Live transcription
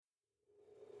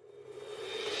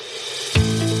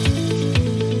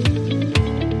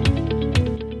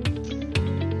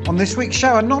On this week's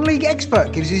show, a non-league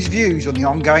expert gives his views on the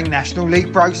ongoing National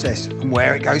League process and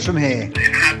where it goes from here.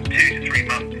 They've had 2 to 3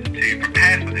 months to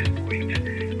prepare for this point,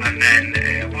 and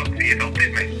then once the adult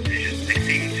did make the decision, they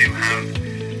seem to have,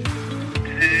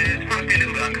 to try to be a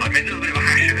little bit unkind, made a little bit of a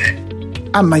hash of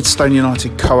it. And Maidstone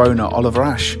United co-owner Oliver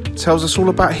Ash tells us all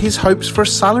about his hopes for a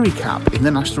salary cap in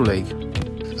the National League.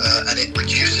 And it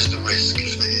reduces the risk.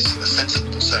 A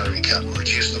sensible salary cap will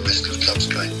reduce the risk of clubs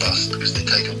going bust because they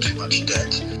take on too much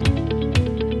debt.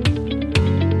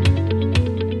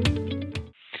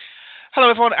 Hello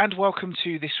everyone and welcome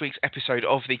to this week's episode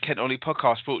of the Kent Ollie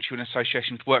podcast, brought to you in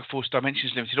association with Workforce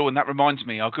Dimensions Limited. Oh, and that reminds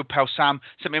me, our good pal Sam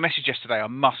sent me a message yesterday. I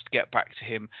must get back to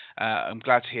him. I'm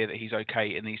glad to hear that he's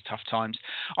okay in these tough times.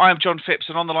 I am John Phipps,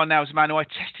 and on the line now is a man who I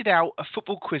tested out a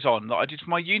football quiz on that I did for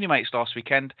my uni mates last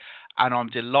weekend, and I'm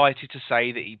delighted to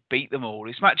say that he beat them all.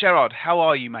 It's Matt Gerrard. How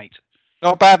are you, mate?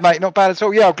 Not bad, mate. Not bad at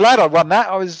all. Yeah, I'm glad I won that.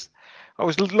 I was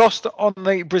lost on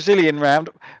the Brazilian round.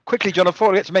 Quickly, John,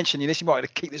 before I get to mention you this, you might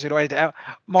have to keep this and edit out.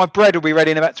 My bread will be ready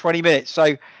in about 20 minutes. So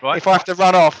if I have to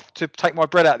run off to take my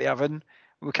bread out of the oven,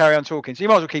 we'll carry on talking. So you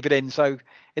might as well keep it in. So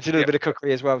it's a little bit of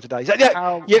cookery as well today. So,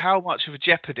 how much of a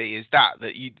jeopardy is that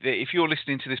if you're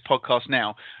listening to this podcast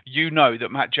now, you know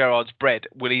that Matt Gerrard's bread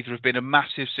will either have been a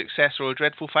massive success or a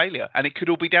dreadful failure. And it could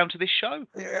all be down to this show.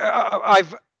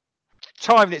 I've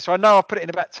timed it. So I know I put it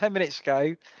in about 10 minutes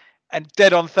ago. And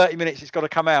dead on 30 minutes, it's got to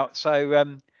come out. So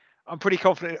I'm pretty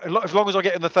confident. As long as I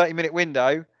get in the 30-minute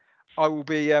window, I will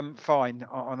be fine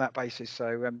on that basis.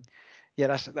 So,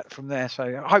 that's that from there.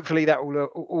 So hopefully that will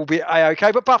all be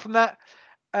A-OK. But apart from that,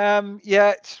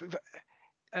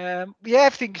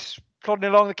 everything's plodding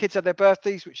along. The kids had their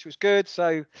birthdays, which was good.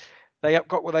 So they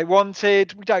got what they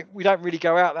wanted. We don't really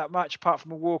go out that much, apart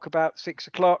from a walk about 6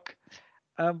 o'clock.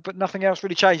 But nothing else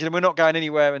really changed. And we're not going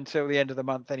anywhere until the end of the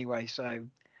month anyway. So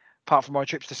apart from my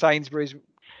trips to Sainsbury's,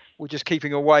 we're just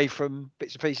keeping away from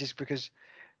bits and pieces because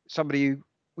we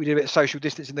did a bit of social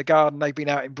distance in the garden. They've been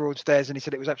out in Broadstairs and he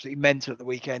said it was absolutely mental at the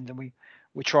weekend, and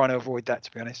we're trying to avoid that,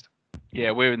 to be honest. Yeah,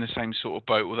 we're in the same sort of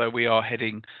boat, although we are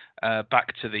heading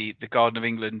back to the Garden of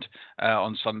England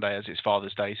on Sunday as it's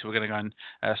Father's Day. So we're going to go and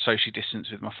socially distance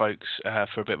with my folks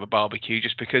for a bit of a barbecue,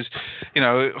 just because,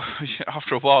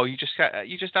 after a while you just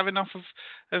have enough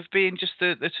of being just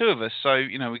the two of us. So,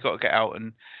 we've got to get out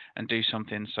and do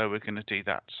something. So we're going to do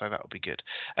that. So that'll be good.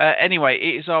 Anyway,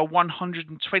 it is our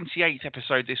 128th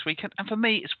episode this week. And for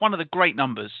me, it's one of the great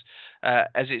numbers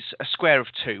as it's a square of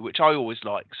 2, which I always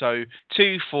like. So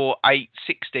 2, 4, 8,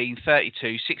 16,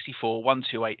 32, 64,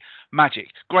 128. Magic.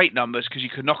 Great numbers because you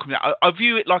can knock them out. I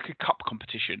view it like a cup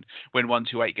competition when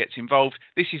 128 gets involved.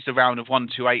 This is the round of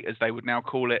 128, as they would now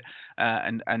call it,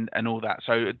 and all that.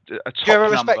 So a top number. Do you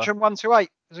ever Spectrum 128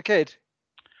 as a kid?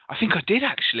 I think I did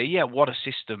actually. Yeah, what a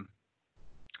system.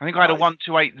 I think I had a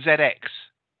 128 ZX.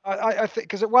 I think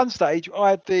because at one stage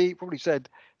I had the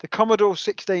Commodore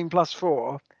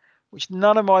 16+4, which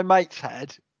none of my mates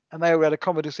had, and they all had a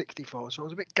Commodore 64, so I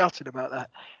was a bit gutted about that.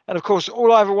 And of course,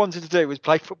 all I ever wanted to do was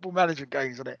play Football Manager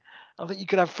games on it. I think you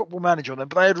could have Football Manager on them,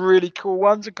 but they had really cool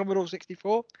ones at Commodore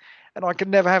 64, and I could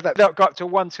never have that. That got up to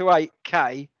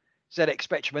 128K ZX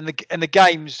Spectrum, and the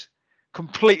games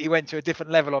completely went to a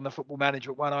different level on the Football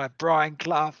Manager one. I had Brian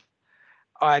Clough,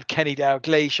 I had Kenny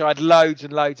Dalglish, I had loads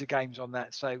and loads of games on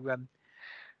that. So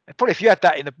probably if you had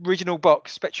that in the original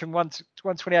box, Spectrum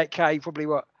 128K, probably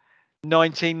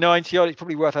 1990 odd, it's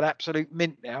probably worth an absolute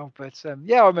mint now. But I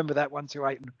remember that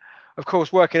 128. And of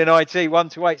course, working in IT,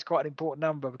 128 is quite an important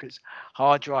number because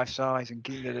hard drive size and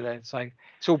so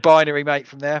it's all binary, mate,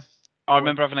 from there. I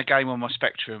remember having a game on my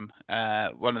Spectrum,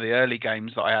 one of the early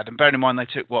games that I had. And bearing in mind, they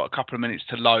took, a couple of minutes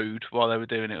to load while they were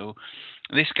doing it all.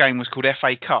 This game was called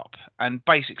FA Cup. And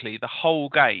basically, the whole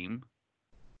game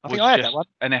was just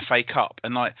an FA Cup.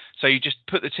 And so you just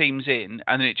put the teams in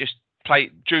and then it just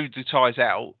drew the ties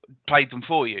out, played them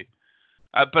for you.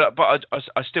 But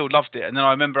I still loved it. And then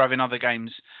I remember having other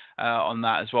games on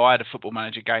that as well. I had a Football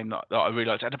Manager game that I really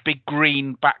liked. It had a big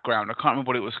green background. I can't remember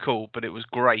what it was called, but it was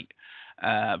great.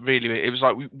 Really, it was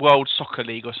like World Soccer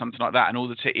League or something like that, and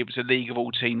it was a league of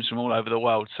all teams from all over the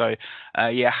world. So,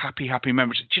 happy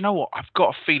memories. Do you know what? I've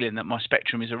got a feeling that my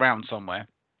Spectrum is around somewhere.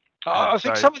 I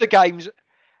think some of the games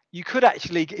you could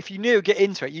actually, if you get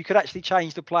into it, you could actually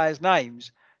change the players'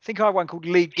 names. I think I had one called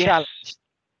League Challenge,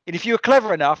 and if you were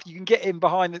clever enough, you can get in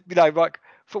behind like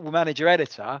Football Manager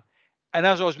editor. And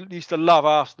as I used to love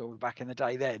Arsenal back in the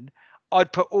day, then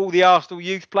I'd put all the Arsenal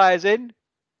youth players in.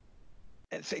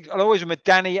 I always remember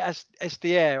Danny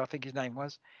Estier, I think his name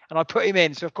was, and I put him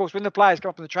in. So of course, when the players come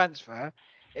up on the transfer,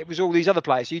 it was all these other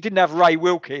players. So you didn't have Ray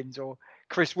Wilkins or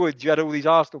Chris Woods. You had all these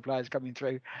Arsenal players coming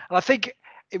through, and I think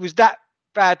it was that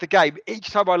bad the game, each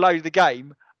time I loaded the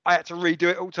game, I had to redo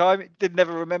it all the time. It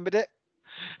never remembered it.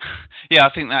 Yeah, I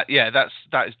think that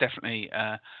is definitely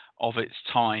of its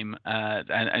time,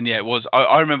 and yeah, it was.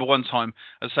 I remember one time,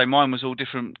 as I say, mine was all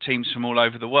different teams from all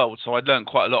over the world, so I'd learned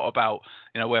quite a lot about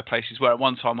where places were. At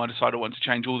one time, I decided I wanted to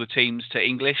change all the teams to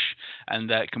English,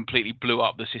 and it completely blew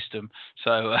up the system.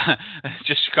 So it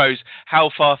just shows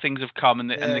how far things have come, and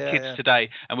the kids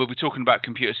today. And we'll be talking about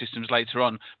computer systems later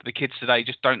on, but the kids today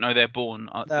just don't know they're born.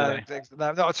 No,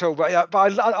 not at all. But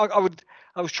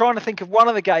I was trying to think of one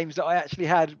of the games that I actually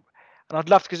had. And I'd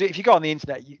love to, because if you go on the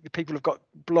internet, people have got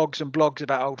blogs and blogs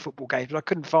about old football games, but I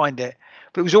couldn't find it.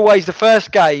 But it was always the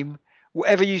first game,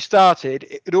 whatever you started,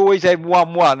 it would always end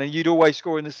 1-1, and you'd always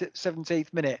score in the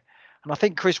 17th minute. And I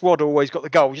think Chris Waddle always got the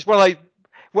goal. Just one of those,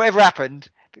 whatever happened,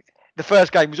 the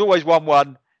first game was always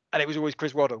 1-1, and it was always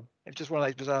Chris Waddle. It was just one of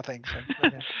those bizarre things. So,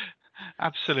 yeah.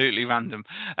 Absolutely random.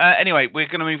 Anyway, we're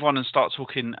going to move on and start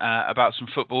talking about some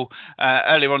football.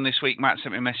 Earlier on this week, Matt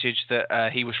sent me a message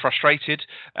that he was frustrated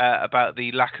about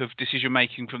the lack of decision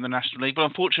making from the National League, but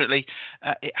unfortunately,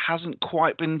 it hasn't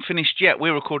quite been finished yet.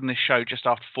 We're recording this show just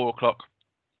after 4:00.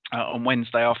 On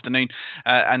Wednesday afternoon,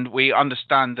 and we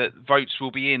understand that votes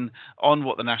will be in on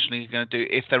what the National League is going to do,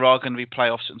 if there are going to be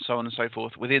playoffs and so on and so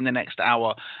forth, within the next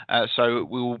hour. So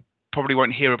we'll probably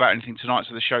won't hear about anything tonight,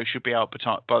 so the show should be out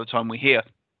by the time we hear.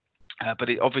 But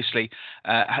it obviously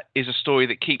is a story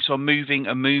that keeps on moving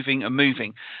and moving and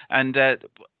moving. And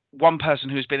one person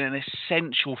who's been an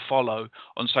essential follow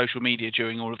on social media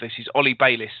during all of this is Ollie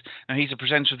Bayliss. Now, he's a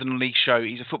presenter of the League Show.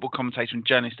 He's a football commentator and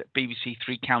journalist at BBC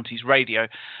Three Counties Radio,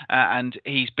 and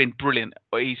he's been brilliant.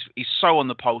 He's so on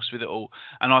the pulse with it all,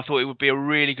 and I thought it would be a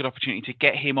really good opportunity to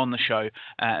get him on the show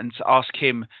and to ask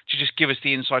him to just give us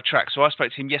the inside track. So I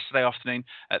spoke to him yesterday afternoon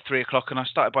at 3:00, and I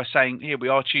started by saying, here we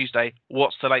are, Tuesday.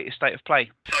 What's the latest state of play?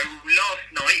 So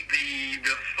last night,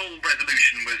 the full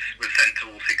resolution was sent to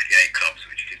all 68 clubs,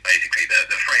 which is basically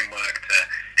the framework to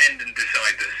end and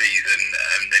decide the season.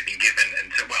 They've been given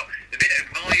they've been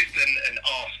advised and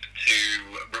asked to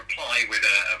reply with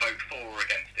a vote for or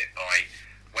against it by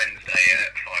Wednesday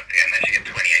at 5 p.m. They actually get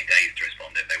 28 days to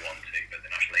respond if they want to, but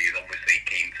the National League is obviously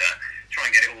keen to try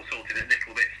and get it all sorted a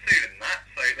little bit sooner than that.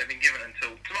 So they've been given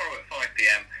until tomorrow at 5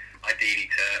 p.m. ideally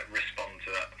to respond to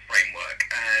that framework,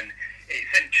 and it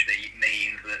essentially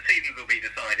means that seasons will be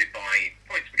decided by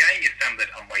points per game, your standard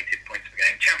unweighted points per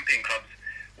game. Champion clubs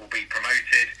will be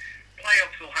promoted.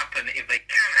 Playoffs will happen if they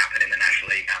can happen in the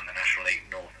National League and the National League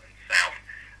North and South,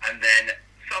 and then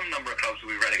some number of clubs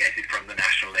will be relegated from the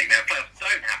National League. Now, if playoffs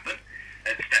don't happen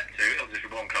at step 2, obviously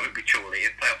for one club it would be Chorley.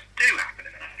 If playoffs do happen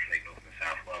in the National League North and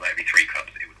South, well, there would be 3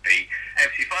 clubs. It would be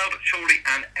FC Fylde, Chorley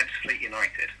and Ebbsfleet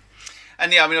United.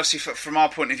 And yeah, I mean, obviously, from our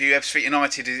point of view, Ebbsfleet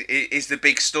United is the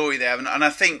big story there. And I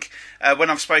think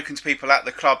when I've spoken to people at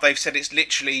the club, they've said it's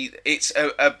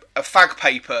a fag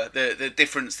paper, the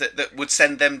difference that would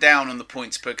send them down on the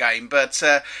points per game. But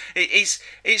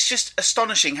it's just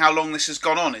astonishing how long this has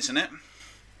gone on, isn't it?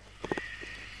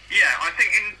 Yeah, I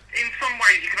think in some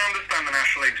ways you can understand the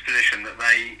National League's position that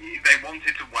they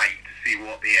wanted to wait to see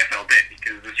what the EFL did,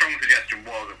 because the strong suggestion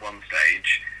was at one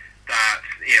stage that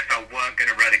EFL weren't going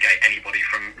to relegate anybody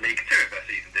from League 2 if their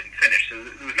season didn't finish. So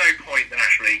there was no point in the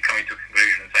National League coming to a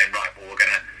conclusion and saying, right, well, we're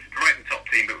going to promote the top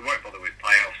team, but we won't bother with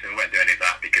playoffs and we won't do any of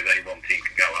that because only one team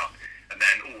can go up. And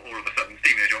then all of a sudden,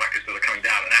 Stevenage or Macclesfield are coming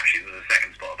down, and actually there's a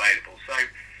second spot available. So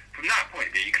from that point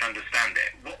of view, you can understand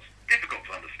it. What's difficult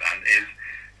to understand is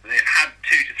they've had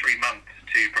 2 to 3 months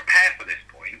to prepare for this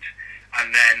point,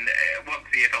 and then once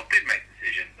the EFL did make the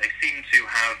decision, they seem to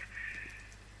have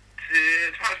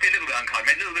perhaps be a little bit unkind,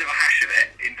 made a little bit of a hash of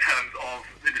it in terms of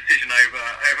the decision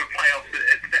over playoffs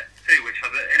at step 2, which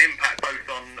has an impact both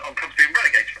on clubs being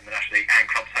relegated from the National League and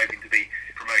clubs hoping to be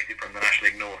promoted from the National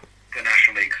League North to the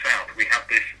National League South. We had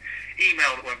this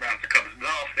email that went round to clubs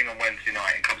last thing on Wednesday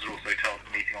night, and clubs were also told at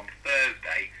the meeting on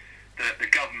Thursday that the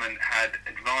government had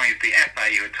advised the FA,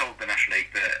 who had told the National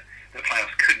League that the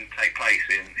playoffs couldn't take place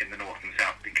in the North and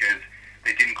South because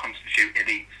they didn't constitute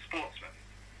elite sportsmen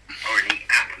or elite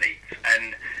athletes,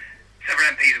 and several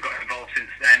MPs have got involved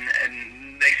since then,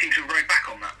 and they seem to have rowed back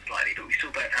on that slightly, but we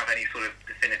still don't have any sort of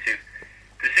definitive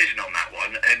decision on that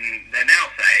one, and they're now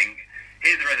saying,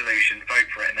 here's the resolution, vote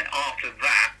for it, and then after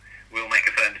that we'll make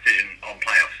a firm decision on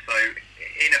playoffs. So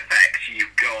in effect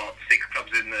you've got 6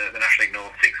 clubs in the National League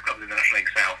North, 6 clubs in the National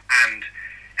League South, and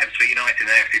Ebbsfleet United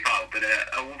and AFC Fylde that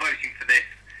are all voting for this,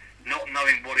 not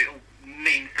knowing what it will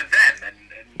mean for them and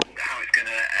how it's going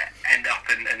to end up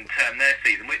and turn their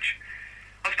season, which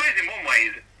I suppose in one way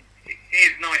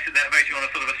is nice that they're voting on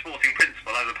a sort of a sporting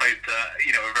principle as opposed to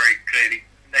a very clearly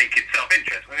naked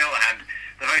self-interest. On the other hand,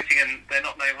 the voting and they're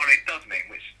not knowing what it does mean,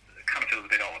 which kind of feels a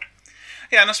bit odd.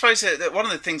 Yeah, and I suppose that one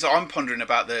of the things that I'm pondering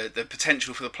about the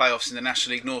potential for the playoffs in the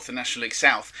National League North and National League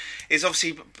South is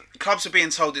obviously clubs are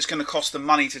being told it's going to cost them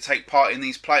money to take part in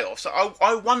these playoffs.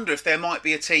 I wonder if there might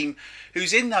be a team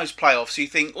who's in those playoffs who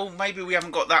think, oh, maybe we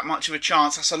haven't got that much of a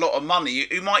chance, that's a lot of money,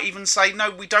 who might even say, no,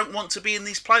 we don't want to be in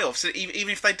these playoffs, even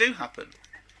if they do happen.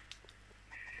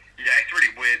 Yeah, it's a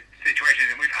really weird situation,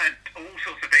 and we've had all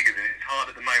sorts of figures, and it's hard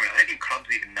at the moment. I don't think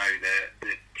clubs even know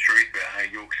the truth,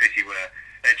 but York City were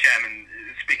their chairman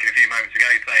speaking a few moments ago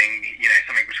saying,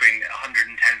 something between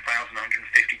 £110,000,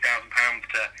 £150,000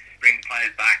 to bring players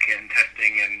back and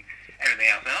testing and everything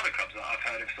else. And other clubs that I've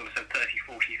heard have sort of said £30,000,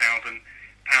 £40,000,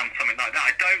 something like that.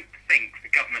 I don't think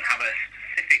the government have a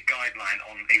specific guideline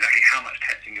on exactly how much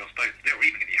testing you're supposed to do, or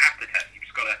even if you have to test, you've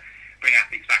just got to bring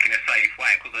athletes back in a safe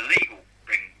way. Of course, the league will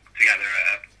bring together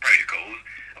protocols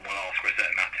and will ask for a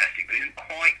certain amount of testing, but it isn't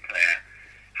quite clear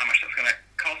how much that's going to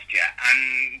cost yet.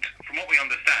 And from what we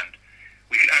understand,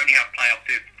 we can only have playoffs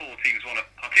if 4 teams want to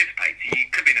participate. So you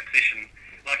could be in a position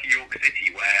like York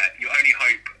City where your only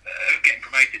hope of getting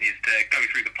promoted is to go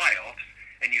through the playoffs,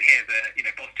 and you hear that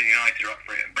Boston United are up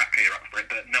for it and Brackley are up for it,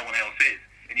 but no one else is.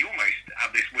 And you almost have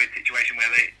this weird situation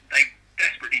where they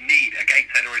desperately need a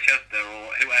Gateshead or a Chester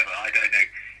or whoever. I don't know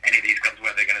any of these clubs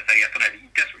where they're going to say yes or no, but you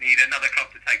desperately need another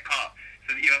club to take part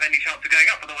so that you have any chance of going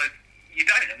up. Otherwise, you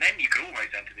don't. And then you could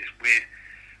almost enter this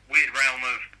weird realm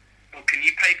of, well, can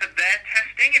you pay for their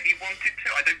testing if you wanted to?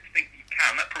 I don't think you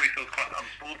can. That probably feels quite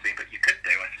unsporting, but you could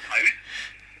do, I suppose.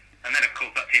 And then, of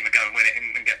course, that team would go and win it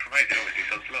and get promoted, obviously,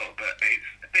 so slow. But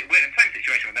it's a bit weird. In the same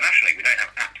situation with the National League, we don't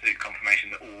have absolute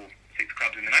confirmation that all 6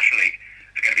 clubs in the National League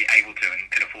are going to be able to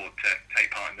and can afford to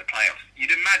take part in the playoffs.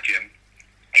 You'd imagine,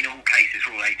 in all cases,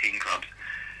 for all 18 clubs,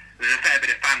 there's a fair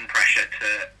bit of fan pressure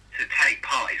to take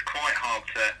part. It's quite hard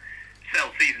to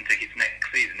sell season tickets next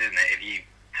season, isn't it? If you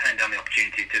turn down the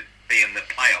opportunity to be in the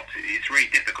playoffs, it's really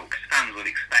difficult because fans will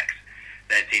expect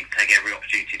their team to take every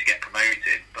opportunity to get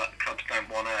promoted, but clubs don't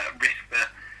want to risk the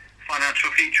financial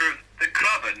future of the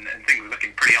club, and things are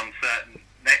looking pretty uncertain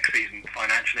next season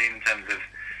financially in terms of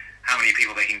how many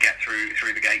people they can get through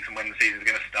the gates and when the season's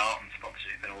going to start and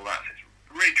sponsorship and all that. So it's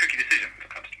a really tricky decision for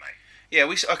clubs to make. Yeah,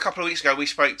 a couple of weeks ago we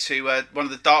spoke to one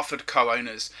of the Dartford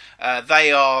co-owners.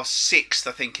 They are 6th,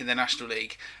 I think, in the National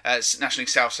League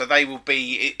South, so they will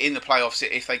be in the playoffs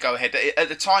if they go ahead. At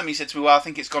the time, he said to me, "Well, I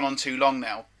think it's gone on too long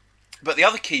now." But the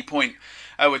other key point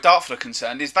where Dartford are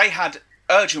concerned is they had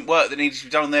urgent work that needed to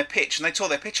be done on their pitch, and they tore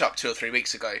their pitch up 2 or 3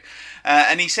 weeks ago.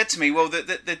 And he said to me, "Well,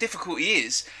 the difficulty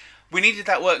is, we needed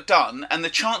that work done, and the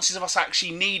chances of us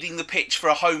actually needing the pitch for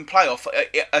a home playoff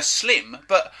are slim.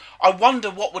 But I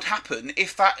wonder what would happen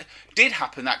if that did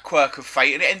happen, that quirk of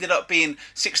fate, and it ended up being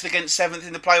 6th against 7th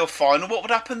in the playoff final. What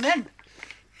would happen then?"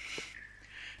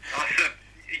 I suppose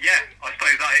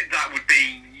that would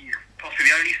be possibly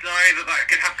the only scenario that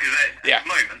could happen. Because at the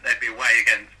moment, they'd be away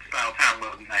against Sale Town,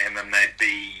 wouldn't they? And then they'd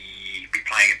be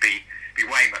playing, it'd be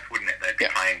Weymouth, wouldn't it? They'd be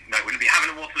playing. No, it wouldn't be Havant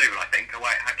and Waterloo, I think.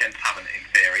 Away against Havant in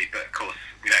theory, but of course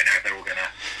we don't know if they're all going to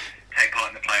take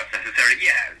part in the playoffs necessarily.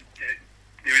 Yeah,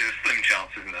 there is a slim chance,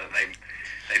 isn't there?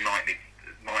 They might need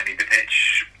the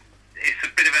pitch. It's a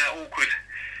bit of an awkward,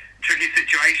 tricky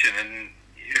situation, and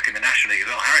you look in the National League as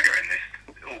well. Harrogate are in this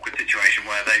awkward situation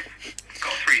where they've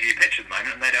got a 3D pitch at the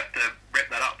moment, and they'd have to rip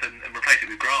that up and replace it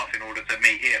with grass in order to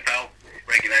meet EFL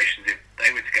regulations if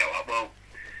they were to go up. Well,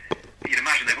 you'd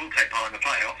imagine they will take part in the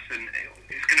playoffs, and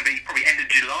it's going to be probably end of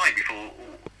July before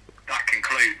that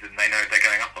concludes and they know if they're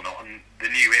going up or not, and the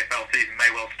new EFL season may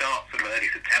well start sort of early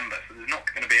September, so there's not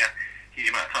going to be a huge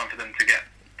amount of time for them to get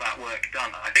that work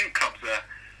done. I think clubs are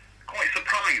quite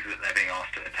surprised that they're being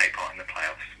asked to take part in the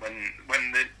playoffs. When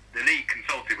the league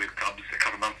consulted with clubs a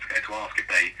couple of months ago to ask if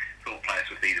they thought playoffs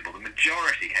were feasible, the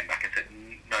majority came back and said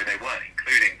no, they weren't,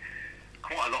 including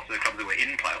quite a lot of the clubs that were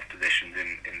in playoff positions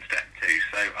in Step 2.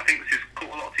 So I think this has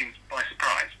caught a lot of teams by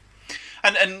surprise.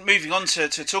 And moving on to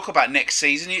talk about next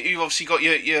season, you've obviously got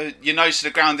your nose to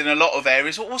the ground in a lot of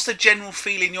areas. What's the general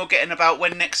feeling you're getting about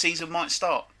when next season might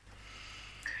start?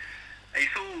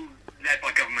 It's all led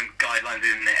by government guidelines,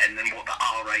 isn't it, and then what the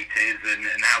R rate is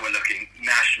and how we're looking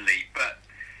nationally. But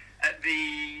at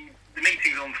the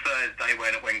meetings on Thursday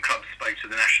when clubs spoke to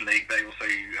the National League, they also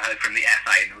heard from the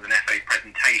FA, and there was an FA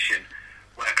presentation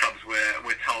where clubs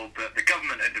were told that the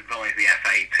government had advised the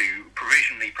FA to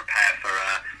provisionally prepare for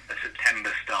a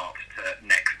September start to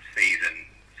next season.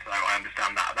 So I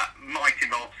understand that might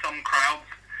involve some crowds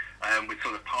with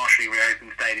sort of partially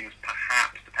reopened stadiums,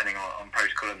 perhaps, depending on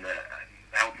protocol and the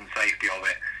health and safety of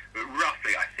it. But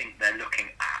roughly, I think they're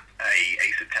looking at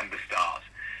a September start.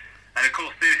 And of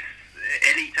course, this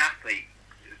elite athlete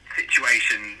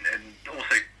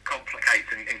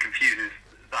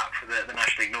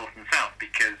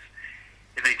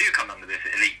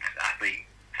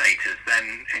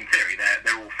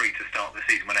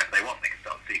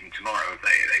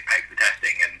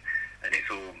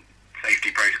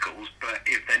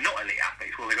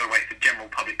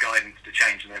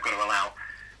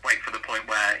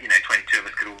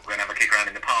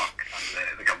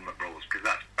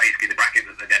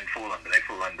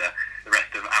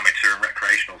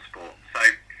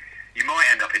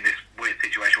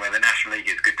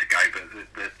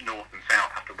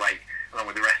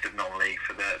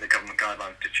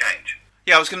change.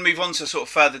 Yeah, I was going to move on to sort of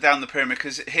further down the pyramid,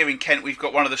 because here in Kent we've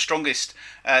got one of the strongest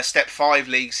Step 5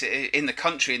 leagues in the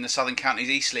country, in the Southern Counties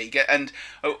East League. And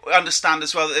I understand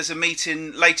as well that there's a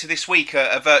meeting later this week,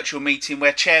 a virtual meeting,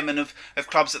 where chairmen of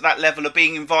clubs at that level are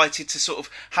being invited to sort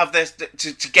of have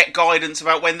to get guidance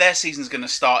about when their season's going to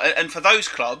start. And for those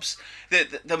clubs,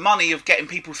 the money of getting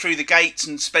people through the gates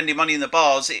and spending money in the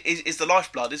bars is the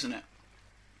lifeblood, isn't it?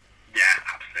 Yeah,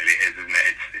 absolutely it is, isn't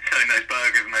it? It's selling those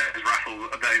burgers and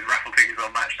those raffle tickets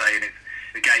on match day, and it's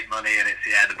the gate money, and it's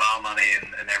the bar money and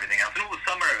everything else, and all the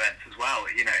summer events as well.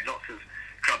 You know, lots of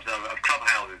clubs have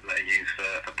clubhouses that are used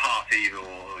for parties,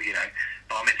 or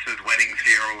bar mitzvahs, weddings,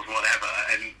 funerals, whatever,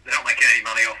 and they're not making any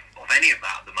money off any of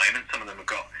that at the moment. Some of them have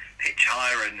got pitch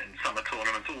hire and summer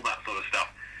tournaments, all that sort of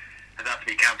stuff has had to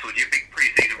be cancelled. Your big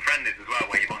pre-season friendlies as well,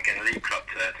 where you might get a league club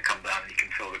to come down and you can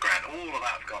fill the ground. All of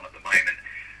that's gone at the moment.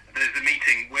 There's a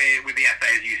meeting with the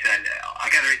FA, as you said. I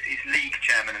gather it's league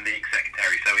chairman and league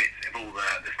secretary, so it's of all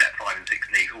the Step 5 and 6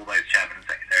 leagues, all those chairmen and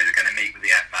secretaries are going to meet with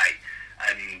the FA,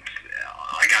 and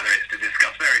I gather it's to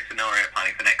discuss various scenario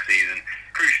planning for next season.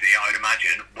 Crucially, I would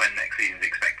imagine when next season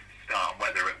is expected to start,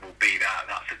 whether it will be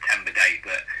that September date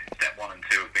that Step 1 and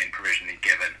 2 have been provisionally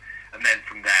given, and then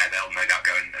from there they'll no doubt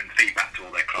go and feed back to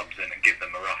all their clubs and give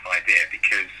them a rough idea,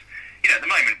 because at the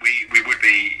moment we would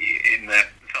be in the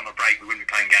summer break, we wouldn't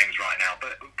be playing games right now,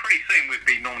 but pretty soon we'd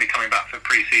be normally coming back for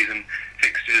pre-season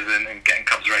fixtures and getting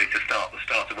clubs ready to start the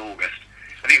start of August.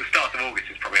 I think the start of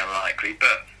August is probably unlikely,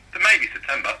 but maybe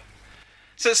September.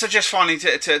 So just finally,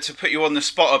 to put you on the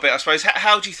spot a bit, I suppose,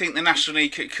 how do you think the National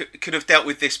League could have dealt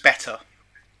with this better?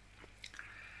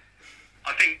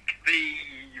 I think the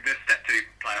Step 2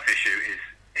 playoff issue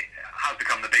has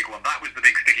become the big one. That was the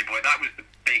big sticking point. That was the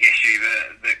big issue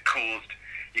that caused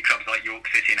your clubs like York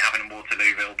City and Havant and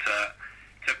Waterlooville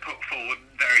to put forward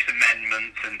various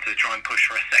amendments and to try and push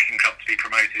for a second club to be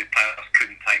promoted if playoffs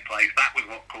couldn't take place. That was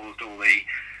what caused all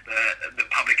the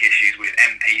public issues with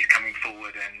MPs coming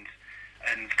forward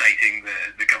and stating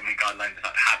the government guidelines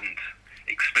that hadn't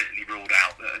explicitly ruled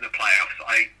out the playoffs.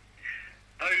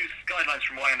 Those guidelines,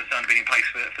 from what I understand, have been in place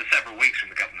for several weeks from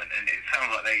the government, and it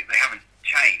sounds like they haven't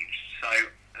changed. So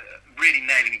really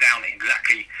nailing down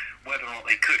exactly whether or not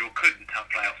they could or couldn't have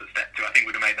playoffs at Step 2, I think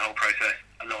would have made the whole process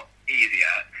a lot easier.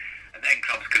 And then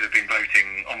clubs could have been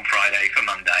voting on Friday for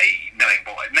Monday, knowing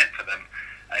what it meant for them.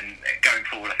 And going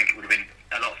forward, I think it would have been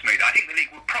a lot smoother. I think the league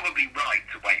were probably right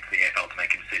to wait for the AFL to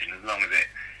make a decision as long as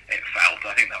it felt.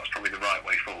 I think that was probably the right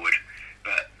way forward.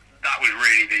 But that was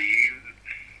really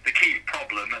the key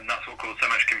problem, and that's what caused so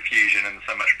much confusion and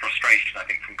so much frustration, I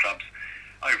think, from clubs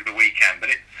over the weekend. But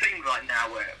it seems like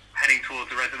now we're heading towards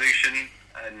a resolution,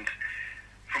 and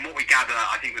from what we gather,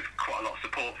 I think there's quite a lot of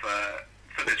support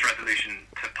for this resolution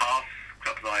to pass.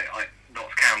 Clubs like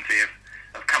Notts County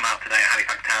have come out today.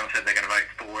 Halifax Town said they're going to vote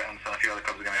for it, and so a few other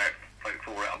clubs are going to vote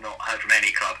for it. I've not heard from any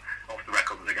club off the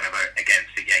record that they're going to vote against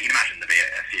it yet. You'd imagine there'd be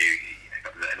a few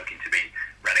clubs that are looking to be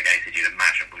relegated, you'd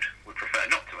imagine would prefer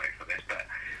not to vote for this, but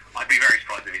I'd be very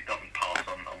surprised if it doesn't pass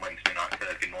on Wednesday night,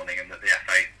 Thursday morning, and that the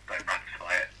FA don't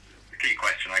ratify it. The key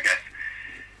question, I guess,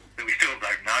 that we still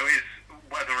don't know is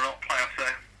whether or not playoffs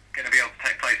are going to be able to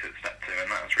take place at Step 2, and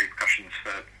that has repercussions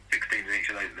for 6 teams in each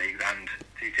of those leagues and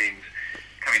 2 teams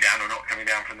coming down or not coming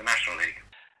down from the National League.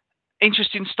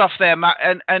 Interesting stuff there, Matt,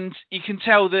 and you can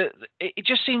tell that it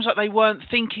just seems like they weren't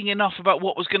thinking enough about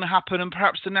what was going to happen, and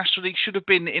perhaps the National League should have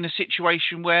been in a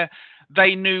situation where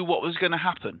they knew what was going to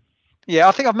happen. Yeah,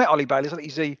 I think I've met Ollie Bailey. I think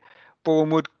he's the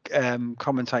Bournemouth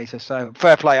commentator, so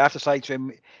fair play. I have to say to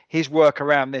him, his work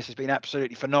around this has been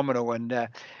absolutely phenomenal, and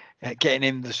getting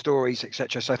him the stories,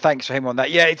 etc. So thanks for him on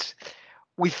that. Yeah,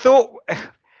 we thought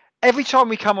every time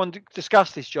we come on to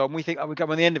discuss this, John, we think we come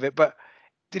on the end of it, but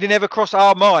did it never cross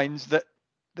our minds that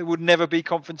there would never be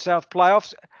Conference South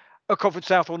playoffs, or Conference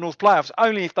South or North playoffs,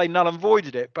 only if they null and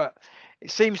voided it? But it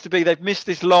seems to be they've missed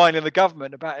this line in the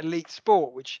government about elite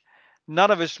sport, which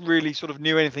none of us really sort of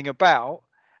knew anything about.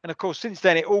 And of course, since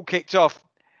then, it all kicked off.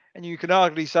 And you can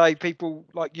arguably say people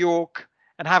like York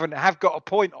and Havant have got a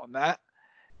point on that.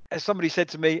 As somebody said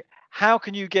to me, how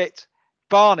can you get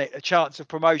Barnet a chance of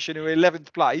promotion who are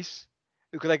 11th place,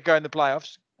 who could they go in the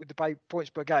playoffs with the pay points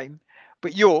per game,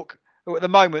 but York, who at the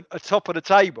moment are top of the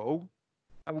table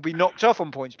and will be knocked off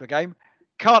on points per game,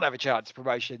 can't have a chance of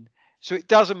promotion? So it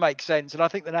doesn't make sense. And I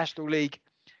think the National League,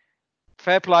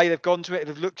 fair play, they've gone to it,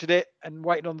 they've looked at it and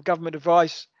waiting on the government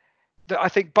advice. That I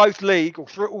think both league,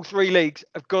 or all 3 leagues,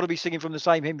 have got to be singing from the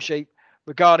same hymn sheet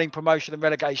regarding promotion and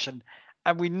relegation.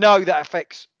 And we know that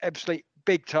affects Ebbsfleet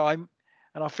big time.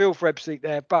 And I feel for Ebbsfleet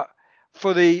there. But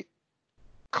for the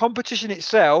competition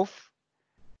itself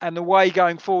and the way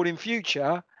going forward in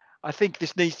future, I think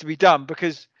this needs to be done,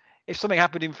 because if something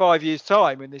happened in 5 years'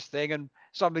 time in this thing and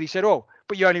somebody said, oh,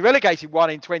 but you only relegated one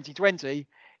in 2020,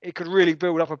 it could really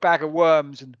build up a bag of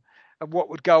worms and what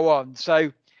would go on.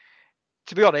 So,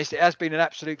 to be honest, it has been an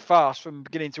absolute farce from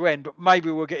beginning to end, but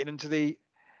maybe we're getting into the,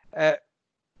 at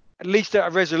least a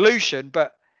resolution,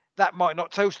 but that might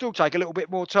not still take a little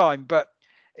bit more time. But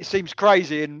it seems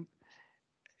crazy, and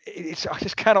I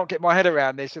just cannot get my head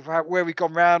around this, of where we've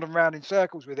gone round and round in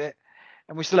circles with it,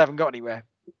 and we still haven't got anywhere.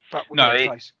 But we're getting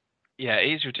close. Yeah,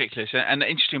 it is ridiculous. And an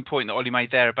interesting point that Ollie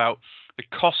made there about the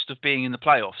cost of being in the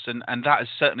playoffs, and that has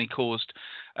certainly caused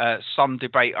some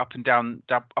debate up and down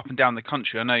the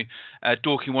country. I know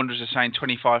Dorking Wanderers are saying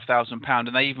 £25,000,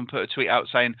 and they even put a tweet out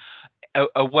saying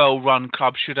a well-run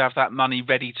club should have that money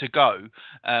ready to go,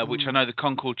 which I know the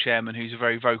Concord chairman, who's a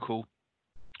very vocal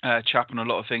chap on a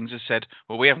lot of things, has said,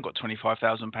 well, we haven't got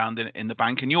 £25,000 in the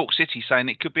bank, and York City saying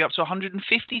it could be up to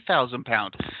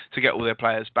 £150,000 to get all their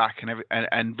players back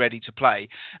and ready to play.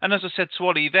 And as I said to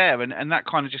Ollie there, and that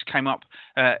kind of just came up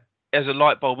as a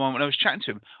light bulb moment when I was chatting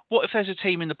to him, what if there's a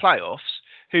team in the playoffs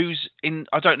who's in,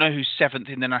 I don't know who's 7th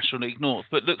in the National League North,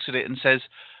 but looks at it and says,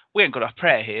 we ain't got a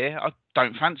prayer here, I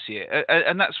don't fancy it.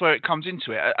 And that's where it comes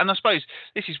into it. And I suppose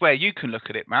this is where you can look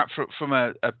at it, Matt, from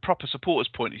a proper supporter's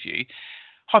point of view.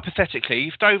 Hypothetically,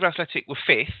 if Dover Athletic were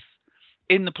 5th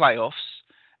in the playoffs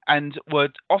and were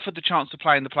offered the chance to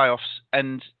play in the playoffs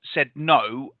and said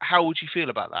no, how would you feel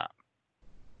about that?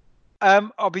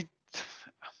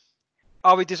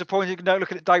 I'll be disappointed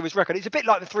looking at Dover's record. It's a bit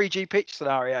like the 3G pitch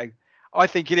scenario. I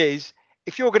think it is.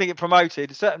 If you're going to get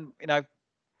promoted,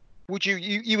 would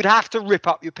you would have to rip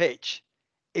up your pitch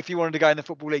if you wanted to go in the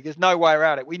Football League. There's no way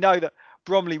around it. We know that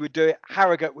Bromley would do it,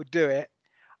 Harrogate would do it.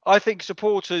 I think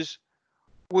supporters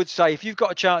would say, if you've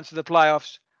got a chance in the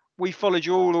playoffs, we followed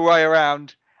you all the way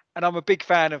around. And I'm a big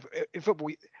fan of, in football,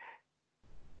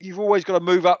 you've always got to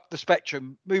move up the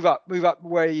spectrum, move up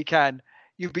where you can.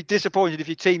 You'd be disappointed if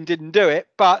your team didn't do it,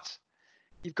 but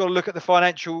you've got to look at the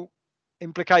financial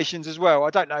implications as well. I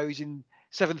don't know who's in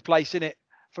 7th place in it.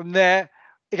 From there,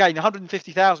 again,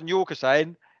 150,000 York are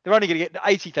saying they're only going to get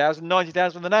 80,000,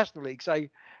 90,000 from the National League. So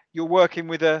you're working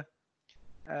with a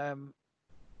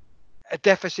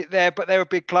deficit there, but they're a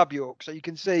big club, York. So you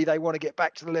can see they want to get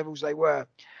back to the levels they were.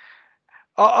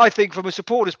 I think from a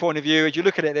supporter's point of view, as you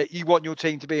look at it, you want your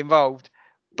team to be involved.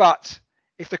 But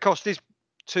if the cost is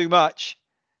too much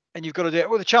and you've got to do it,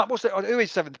 well, who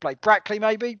is 7th place? Brackley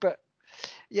maybe, but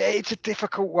yeah, it's a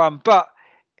difficult one. But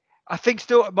I think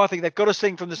they've got to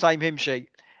sing from the same hymn sheet.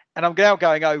 And I'm now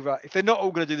going over, if they're not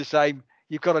all going to do the same,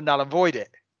 you've got to null and void it.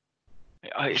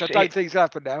 Which I don't think is going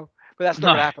to happen now. But that's not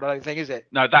going to happen, I don't think, is it?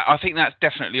 No, I think that's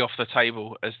definitely off the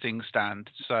table as things stand.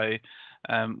 So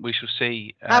we shall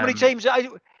see. How many teams?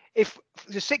 If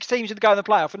there's 6 teams that go in the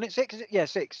playoff, isn't it 6? Yeah,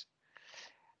 6.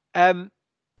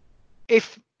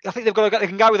 If I think they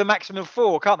can go with a maximum of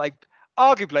 4, can't they?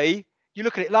 Arguably, you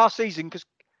look at it last season, because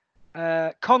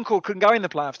Concord couldn't go in the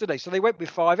playoffs, did they? So they went with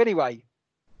 5 anyway.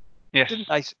 Yes. Didn't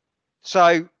they?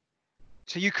 So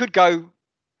you could go.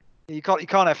 You can't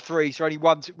have 3. So only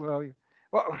 1.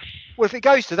 Well, if it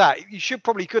goes to that, you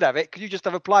could have it, because you just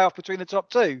have a playoff between the top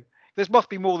 2. There must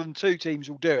be more than 2 teams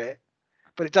will do it,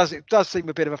 but it does seem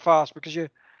a bit of a farce, because you're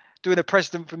doing a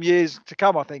precedent from years to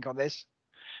come, I think, on this.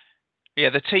 Yeah,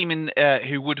 the team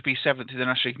who would be 7th in the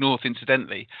National League North,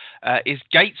 incidentally, is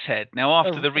Gateshead. Now,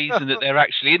 after the reason that they're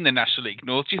actually in the National League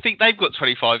North, do you think they've got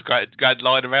 25 grand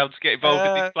lying around to get involved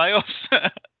in these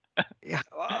playoffs? Yeah,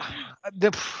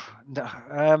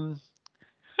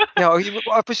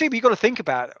 I presume you've got to think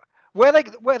about it. They're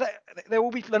not going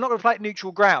to play at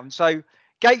neutral ground. So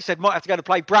Gateshead might have to go to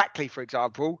play Brackley, for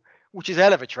example, which is a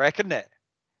hell of a trek, isn't it?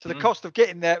 So the cost of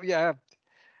getting there,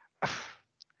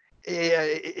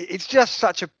 it's just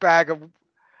such a bag of.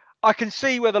 I can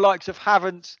see where the likes of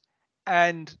Havant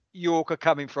and York are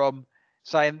coming from,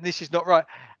 saying this is not right.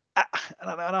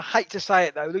 And I hate to say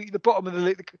it though, the bottom of the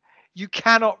league, you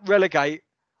cannot relegate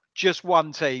just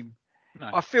one team. No.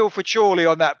 I feel for Chorley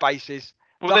on that basis.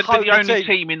 Well, they're the only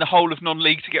team in the whole of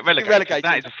non-league to get relegated.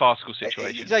 That is a farcical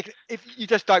situation. Exactly. If you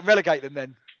just don't relegate them,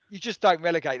 then you just don't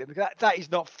relegate them. That is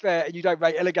not fair, and you don't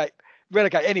relegate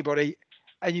anybody,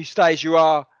 and you stay as you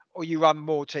are, or you run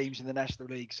more teams in the National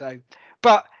League. So,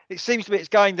 but it seems to me it's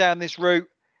going down this route.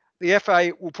 The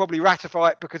FA will probably ratify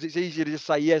it, because it's easier to just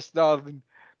say yes rather than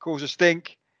cause a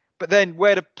stink. But then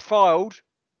where the Fylde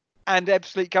and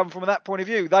Ebbsfleet come from that point of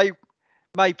view, they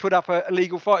may put up a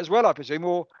legal fight as well, I presume,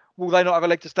 or will they not have a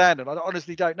leg to stand on? I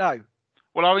honestly don't know.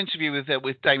 Well, our interview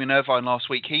with Damien Irvine last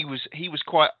week, he was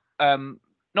quite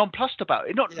nonplussed about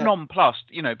it. Not Yeah.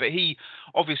 nonplussed, but he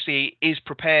obviously is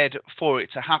prepared for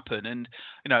it to happen, and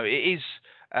it is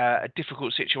a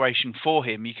difficult situation for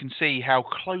him. You can see how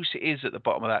close it is at the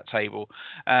bottom of that table,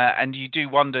 and you do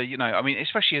wonder,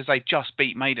 especially as they just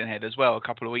beat Maidenhead as well a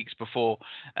couple of weeks before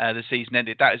the season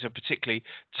ended. That is a particularly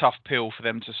tough pill for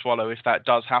them to swallow if that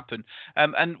does happen.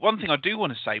 And one thing I do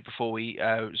want to say before we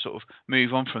sort of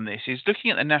move on from this is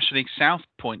looking at the National League South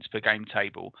points per game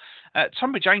table.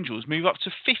 Tunbridge Angels move up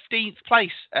to 15th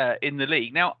place in the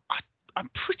league. Now, I'm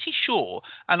pretty sure,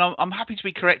 and I'm happy to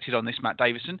be corrected on this, Matt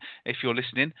Davison, if you're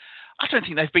listening, I don't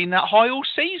think they've been that high all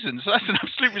season. So that's an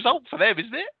absolute result for them,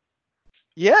 isn't it?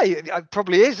 Yeah, it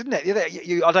probably is, isn't it?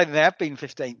 I don't think they have been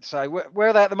 15th. So where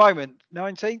are they at the moment?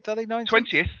 19th, are they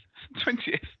 19th?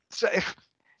 20th.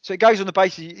 So it goes on the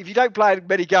basis, if you don't play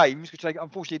many games, which they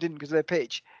unfortunately didn't because of their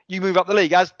pitch, you move up the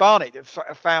league, as Barnet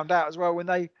have found out as well when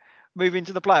they move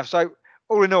into the playoffs. So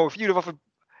all in all, if you'd have offered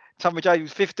Tunbridge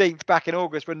Angels 15th back in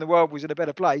August when the world was in a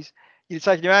better place, you'd have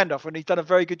taken your hand off, and he's done a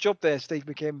very good job there, Steve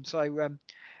McKim. So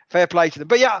fair play to them.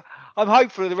 But yeah, I'm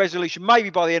hopeful of the resolution.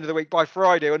 Maybe by the end of the week, by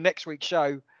Friday or next week's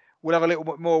show, we'll have a little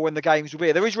bit more when the games will be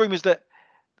here. There is rumours that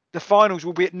the finals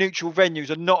will be at neutral venues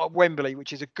and not at Wembley,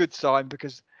 which is a good sign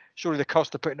because surely the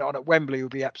cost of putting it on at Wembley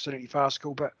would be absolutely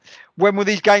farcical. But when will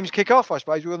these games kick off, I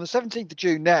suppose? We're on the 17th of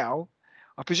June now.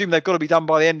 I presume they've got to be done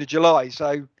by the end of July.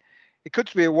 So it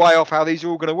could be a way off how these are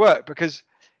all going to work, because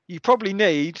you probably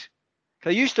need.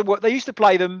 They used to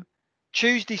play them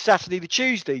Tuesday, Saturday, the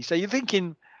Tuesday. So you're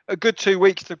thinking a good 2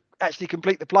 weeks to actually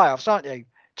complete the playoffs, aren't you?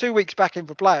 2 weeks back in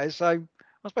for players. So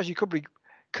I suppose you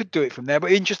could do it from there.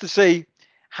 But interested to see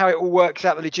how it all works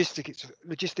out, the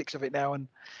logistics of it now, and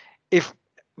if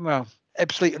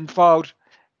Ebbsfleet and Fylde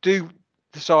do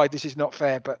decide this is not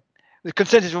fair. But the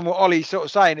consensus from what Ollie's sort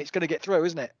of saying, it's going to get through,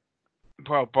 isn't it?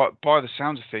 Well, by the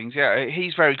sounds of things, yeah,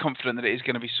 he's very confident that it is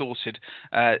going to be sorted.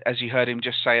 As you heard him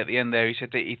just say at the end there, he said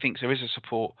that he thinks there is a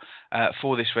support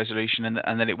for this resolution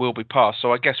and that it will be passed.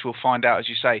 So I guess we'll find out, as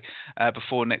you say,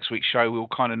 before next week's show. We'll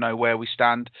kind of know where we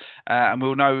stand, and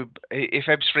we'll know if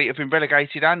Ebbsfleet have been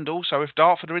relegated and also if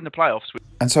Dartford are in the playoffs.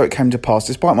 And so it came to pass,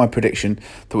 despite my prediction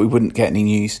that we wouldn't get any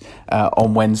news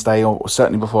on Wednesday, or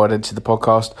certainly before I'd entered the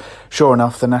podcast. Sure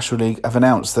enough, the National League have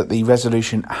announced that the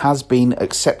resolution has been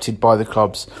accepted by the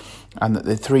clubs, and that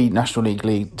the three National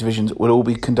League divisions will all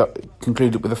be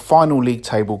concluded with a final league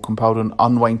table compiled on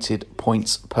unweighted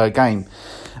points per game.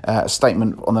 A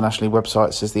statement on the National League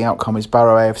website says the outcome is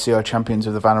Barrow AFC are champions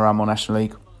of the Vanarama National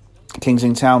League,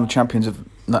 King's Town champions of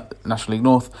National League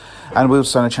North, and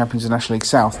Wealdstone are champions of National League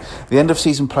South. The end of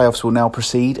season playoffs will now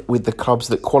proceed with the clubs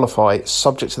that qualify,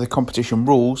 subject to the competition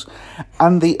rules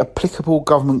and the applicable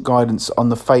government guidance on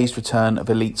the phased return of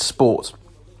elite sport.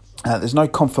 There's no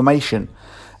confirmation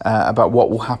about what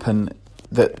will happen,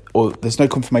 there's no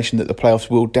confirmation that the playoffs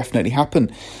will definitely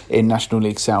happen in National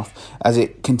League South. As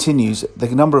it continues,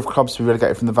 the number of clubs to be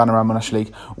relegated from the Vanarama National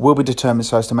League will be determined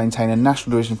so as to maintain a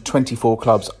national division of 24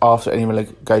 clubs after any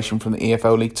relegation from the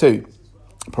EFL League 2,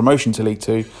 promotion to League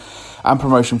 2, and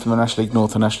promotion from the National League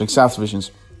North and National League South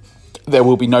divisions. There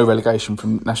will be no relegation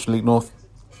from National League North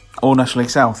or National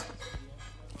League South.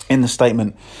 In the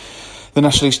statement, the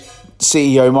National League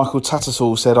CEO Michael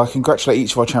Tattersall said, "I congratulate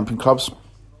each of our champion clubs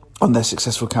on their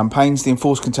successful campaigns. The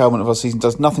enforced curtailment of our season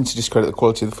does nothing to discredit the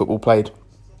quality of the football played,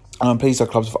 and I'm pleased our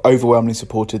clubs have overwhelmingly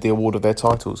supported the award of their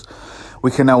titles.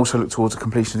 We can now also look towards the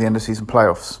completion of the end of season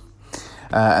playoffs."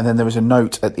 And then there was a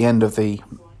note at the end of the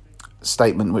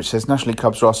statement which says National League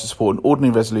clubs are asked to support an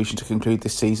ordinary resolution to conclude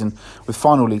this season with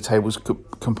final league tables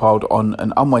compiled on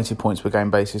an unweighted points per game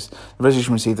basis. The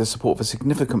resolution received the support of a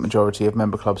significant majority of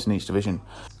member clubs in each division.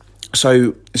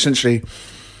 So essentially,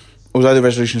 although the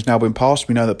resolution has now been passed,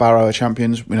 we know that Barrow are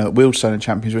champions, we know that Wealdstone are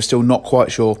champions. We're still not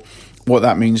quite sure what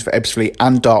that means for Ebbsfleet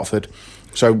and Dartford.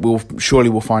 So we'll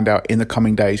find out in the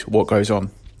coming days what goes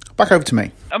on. Back over to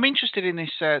me. I'm interested in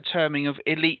this terming of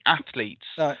elite athletes.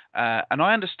 Right. And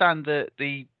I understand that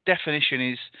the definition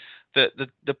is that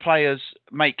the players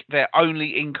make their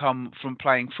only income from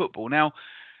playing football. Now,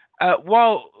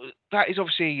 while that is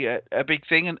obviously a big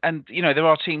thing, and there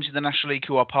are teams in the National League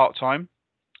who are part-time,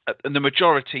 and the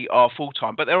majority are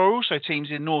full-time, but there are also teams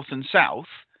in North and South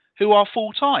who are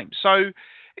full-time. So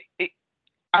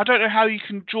I don't know how you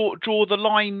can draw the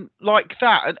line like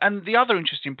that. And the other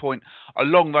interesting point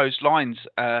along those lines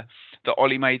that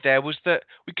Ollie made there was that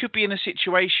we could be in a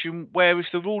situation where if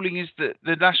the ruling is that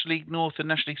the National League North and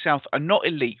National League South are not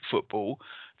elite football,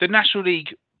 the National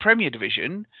League Premier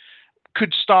Division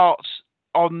could start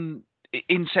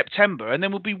in September, and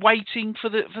then we'll be waiting for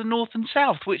the North and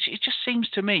South, which it just seems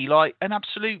to me like an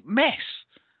absolute mess.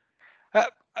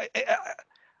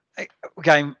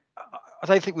 game, I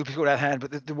don't think we've got that hand,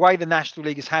 but the way the National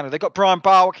League is handled, they've got Brian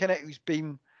Barwick in it, who's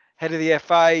been head of the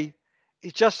FA.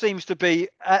 It just seems to be,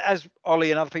 as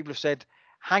Ollie and other people have said,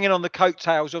 hanging on the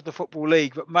coattails of the Football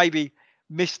League, but maybe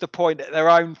missed the point at their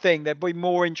own thing. They'd be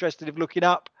more interested in looking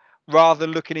up rather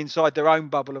than looking inside their own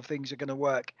bubble of things are going to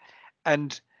work.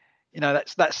 And,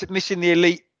 that's missing the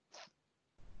elite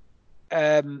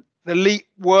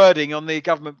wording on the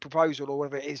government proposal or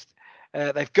whatever it is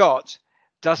they've got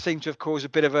does seem to have caused a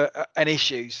bit of an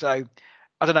issue. So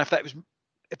I don't know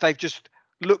if they've just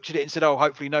looked at it and said, oh,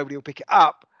 hopefully nobody will pick it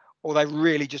up, or they've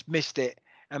really just missed it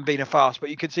and been a farce. But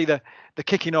you could see the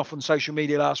kicking off on social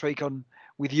media last week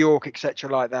with York,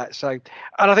 etc., like that. So,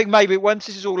 and I think maybe once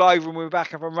this is all over and we're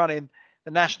back up and running,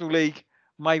 the National League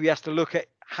maybe has to look at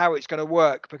how it's going to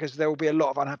work, because there will be a lot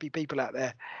of unhappy people out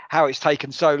there how it's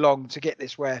taken so long to get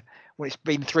this when it's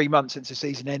been 3 months since the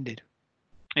season ended.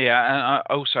 Yeah, and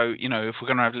also, if we're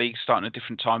going to have leagues starting at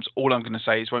different times, all I'm going to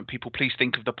say is, won't people please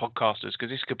think of the podcasters, because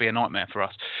this could be a nightmare for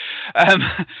us.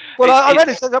 Well, I read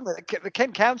it said something. The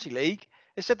Kent County League,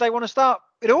 they said they want to start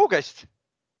in August.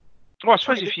 Well, I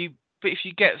suppose if you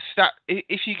get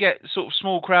sort of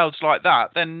small crowds like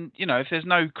that, then if there's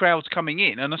no crowds coming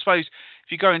in, and I suppose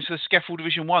if you go into the SCEFL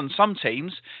Division 1, some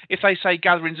teams, if they say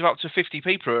gatherings of up to 50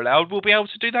 people are allowed, will be able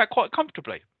to do that quite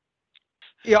comfortably.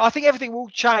 Yeah, I think everything will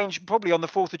change probably on the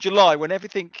 4th of July when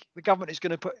the government is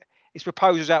going to put its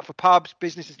proposals out for pubs,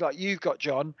 businesses like you've got,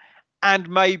 John, and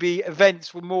maybe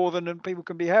events where more than people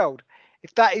can be held.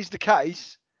 If that is the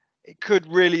case, it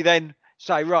could really then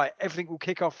say, right, everything will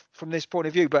kick off from this point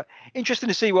of view. But interesting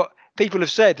to see what people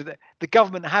have said. That the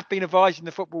government have been advising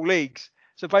the football leagues.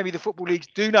 So maybe the football leagues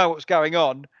do know what's going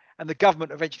on, and the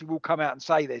government eventually will come out and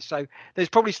say this. So there's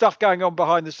probably stuff going on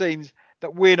behind the scenes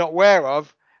that we're not aware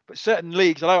of. But certain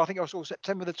leagues, I think I saw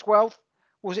September the 12th,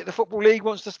 was it the Football League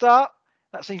wants to start?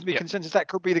 That seems to be consensus. That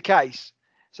could be the case.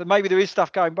 So maybe there is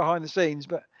stuff going behind the scenes.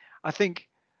 But I think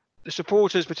the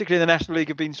supporters, particularly in the National League,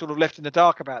 have been sort of left in the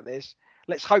dark about this.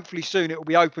 Let's hopefully soon it will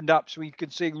be opened up so we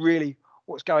can see really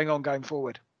what's going on going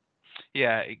forward.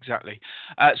 Yeah, exactly.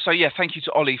 Thank you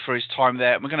to Ollie for his time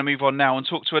there. We're going to move on now and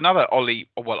talk to another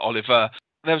Oliver.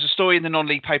 There was a story in the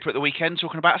non-league paper at the weekend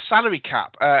talking about a salary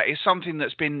cap. It's something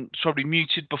that's been probably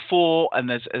mooted before, and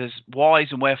there's whys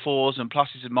and wherefores and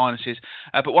pluses and minuses.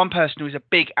 But one person who is a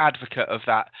big advocate of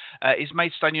that is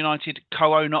Maidstone United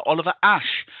co-owner Oliver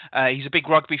Ash. He's a big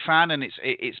rugby fan, and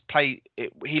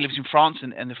he lives in France,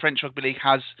 and the French Rugby League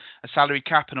has a salary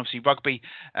cap, and obviously rugby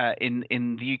in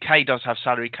the UK does have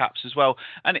salary caps as well.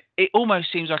 And it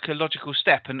almost seems like a logical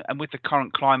step, and with the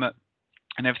current climate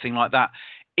and everything like that,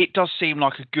 it does seem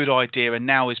like a good idea, and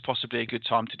now is possibly a good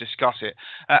time to discuss it.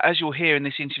 As you'll hear in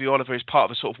this interview, Oliver is part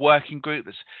of a sort of working group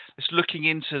that's looking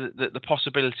into the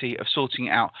possibility of sorting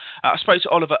it out. I spoke to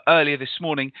Oliver earlier this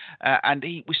morning, and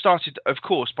we started, of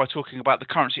course, by talking about the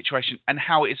current situation and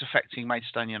how it is affecting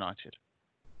Maidstone United.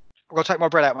 I've got to take my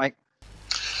bread out, mate.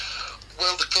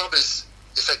 Well, the club is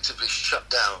effectively shut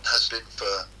down, has been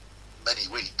for many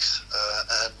weeks,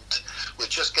 and we're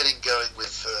just getting going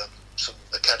with some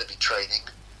academy training.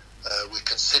 We're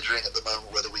considering at the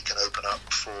moment whether we can open up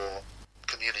for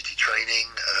community training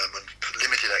and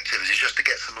limited activities just to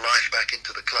get some life back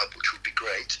into the club, which would be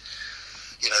great.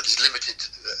 There's limited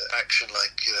action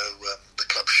like the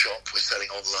club shop we're selling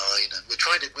online, and we're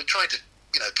trying to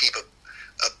keep a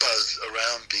buzz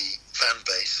around the fan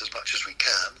base as much as we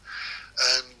can,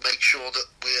 and make sure that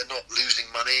we're not losing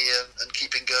money and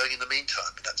keeping going in the meantime.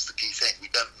 And that's the key thing. We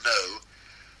don't know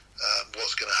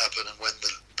what's going to happen and when the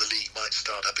league might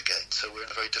start up again. So we're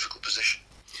in a very difficult position.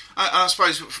 I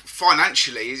suppose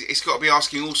financially, it's got to be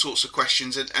asking all sorts of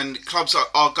questions, and clubs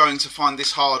are going to find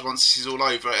this hard once this is all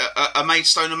over. Are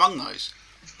Maidstone among those?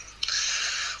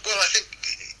 Well, I think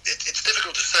it's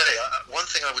difficult to say. One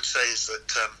thing I would say is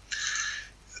that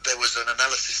there was an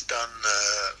analysis done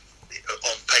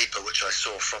on paper, which I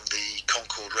saw from the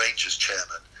Concord Rangers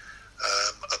chairman,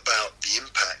 about the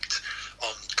impact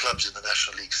on clubs in the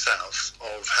National League South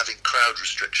of having crowd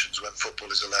restrictions when football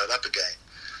is allowed up again.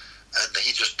 And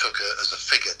he just took as a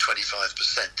figure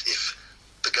 25%. If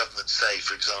the government say,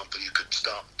 for example, you could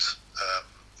start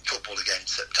football again in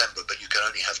September, but you can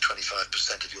only have 25%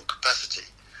 of your capacity,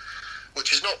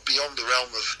 which is not beyond the realm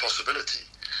of possibility,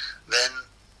 then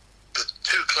the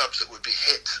two clubs that would be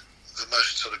hit the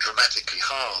most sort of dramatically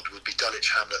hard would be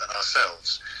Dulwich Hamlet and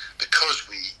ourselves, because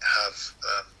we have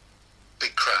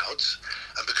big crowds,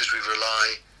 and because we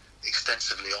rely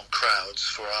extensively on crowds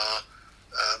for our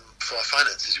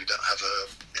finances. We don't have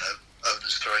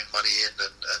owners throwing money in,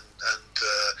 and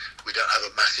we don't have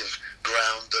a massive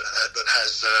ground that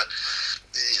has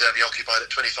is only occupied at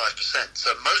 25%. So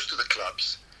most of the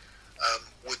clubs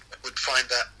would find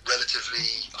that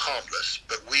relatively harmless,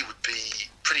 but we would be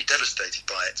pretty devastated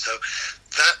by it. So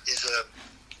that is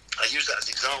I use that as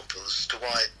examples to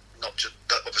why, not just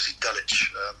obviously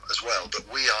Dulwich as well, but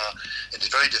we are in a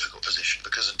very difficult position,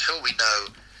 because until we know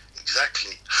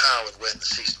exactly how and when the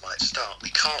season might start, we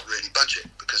can't really budget,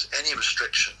 because any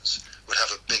restrictions would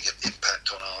have a big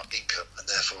impact on our income and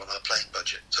therefore on our playing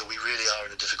budget. So we really are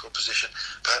in a difficult position,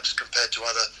 perhaps compared to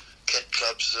other Kent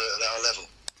clubs at our level.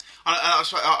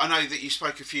 I know that you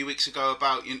spoke a few weeks ago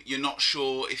about you're not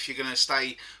sure if you're going to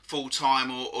stay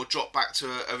full-time or drop back to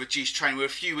a reduced training. We're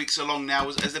a few weeks along now.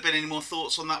 Has there been any more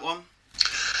thoughts on that one?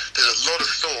 There's a lot of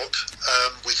thought.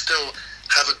 We still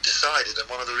haven't decided, and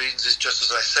one of the reasons is just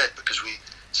as I said, because we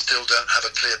still don't have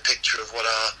a clear picture of what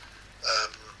our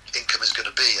income is going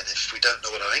to be. And if we don't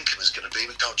know what our income is going to be,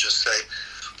 we can't just say,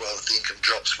 well, if the income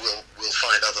drops, we'll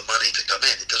find other money to come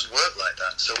in. It doesn't work like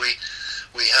that. So we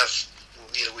have...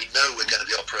 we know we're going to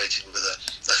be operating with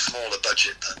a smaller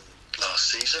budget than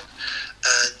last season,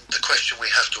 and the question we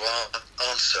have to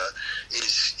answer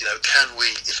is, can we,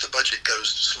 if the budget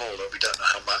goes smaller, we don't know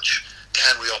how much,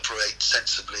 can we operate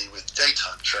sensibly with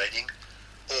daytime training,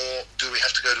 or do we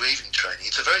have to go to evening training?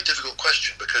 It's a very difficult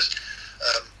question, because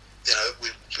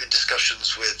we're in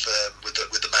discussions with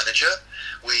the manager.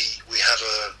 We have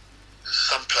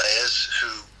some players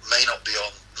who may not be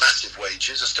on massive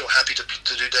wages are still happy to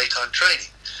do daytime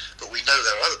training, but we know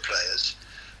there are other players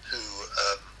who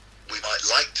we might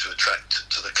like to attract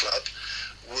to the club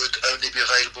would only be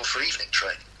available for evening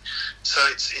training. So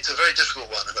it's a very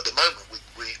difficult one, and at the moment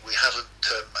we haven't,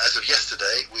 as of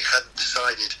yesterday, we hadn't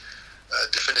decided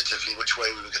definitively which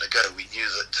way we were going to go. We knew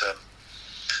that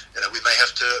we may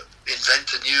have to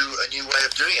invent a new way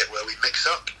of doing it, where we mix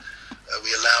up.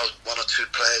 We allow one or two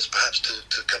players perhaps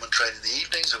to come and train in the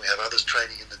evenings, and we have others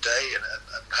training in the day, and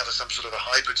have some sort of a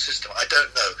hybrid system. I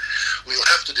don't know. We'll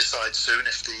have to decide soon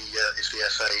if the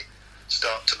FA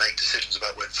start to make decisions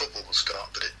about when football will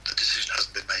start, but the decision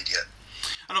hasn't been made yet.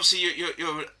 And obviously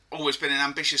you've always been an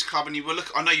ambitious club, and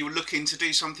I know you were looking to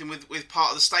do something with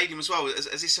part of the stadium as well.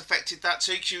 Has this affected that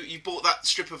too? 'Cause you bought that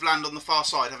strip of land on the far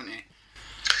side, haven't you?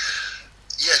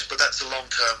 Yes, but that's a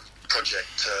long-term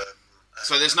project.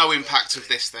 So there's no impact of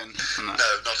this then? No,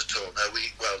 not at all. No,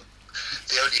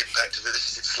 the only impact of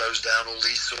this is it slows down all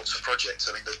these sorts of projects.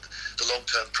 I mean, the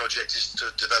long-term project is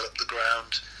to develop the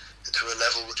ground to a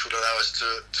level which would allow us to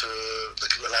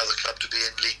allow the club to be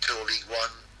in League 2 or League 1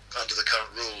 under the current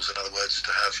rules. In other words,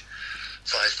 to have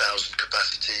 5,000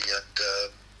 capacity and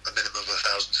a minimum of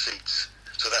 1,000 seats.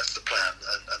 So that's the plan,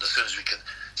 and as soon as we can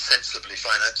sensibly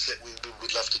finance it, we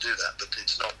would love to do that, but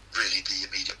it's not really the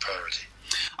immediate priority.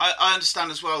 I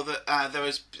understand as well that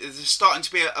there's starting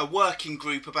to be a working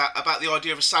group about the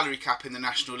idea of a salary cap in the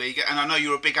National League, and I know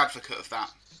you're a big advocate of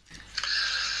that.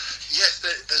 Yes,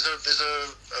 there's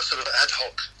a sort of ad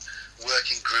hoc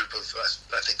working group of,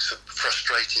 I think, some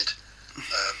frustrated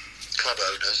club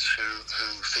owners who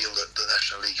feel that the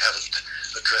National League haven't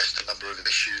addressed a number of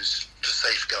issues to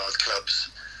safeguard clubs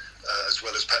as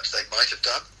well as perhaps they might have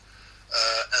done.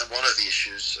 And one of the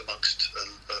issues amongst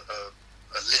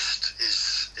a list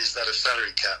is that of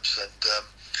salary caps, and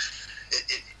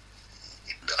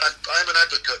I'm an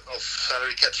advocate of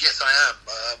salary caps. Yes, I am.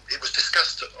 It was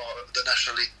discussed at the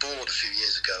National League board a few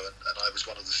years ago, and I was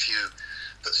one of the few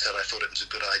that said I thought it was a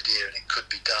good idea and it could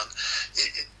be done.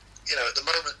 At the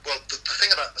moment, well, the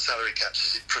thing about the salary caps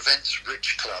is it prevents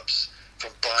rich clubs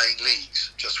from buying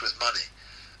leagues just with money.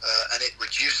 And it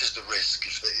reduces the risk.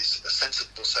 If there is a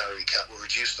sensible salary cap, will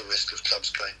reduce the risk of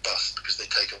clubs going bust because they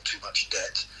take on too much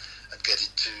debt and get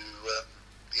into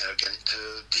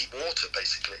deep water,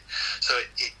 basically. So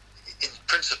in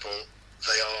principle,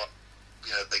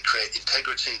 they create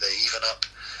integrity. They even up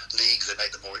leagues. They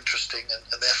make them more interesting,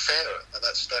 and they're fairer. And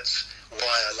that's why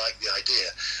I like the idea.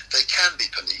 They can be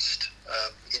policed.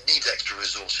 It needs extra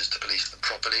resources to police them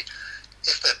properly.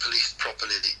 If they're policed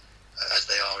properly, as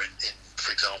they are in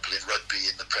for example, in rugby,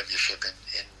 in the Premiership,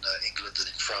 in England and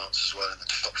in France as well, in the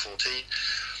top 14.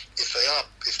 If they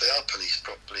are policed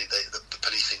properly, the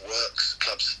policing works.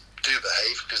 Clubs do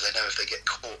behave because they know if they get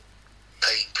caught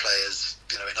paying players,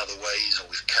 in other ways or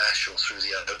with cash or through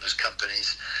the owners'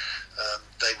 companies,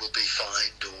 they will be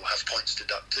fined or have points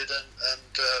deducted,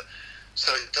 and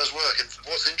so it does work. And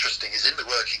what's interesting is in the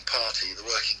working party, the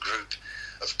working group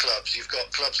of clubs, you've got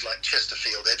clubs like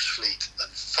Chesterfield, Ebbsfleet, and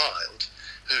Fylde,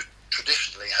 who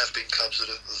traditionally have been clubs that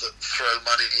throw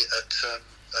money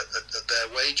at their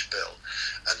wage bill,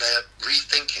 and they're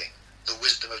rethinking the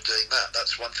wisdom of doing that.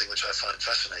 That's one thing which I find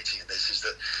fascinating in this, is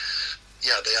that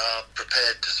they are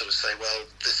prepared to sort of say, well,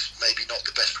 this may be not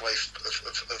the best way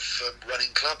of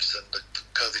running clubs, and the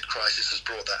COVID crisis has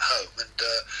brought that home. And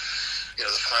the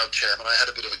FILE chairman, I had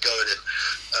a bit of a go at him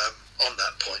on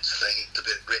that point, saying it's a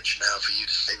bit rich now for you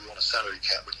to say we want a salary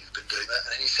cap when you've been doing that.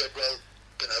 And he said, well,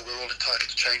 we're all entitled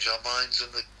to change our minds,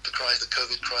 and the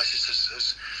COVID crisis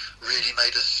has really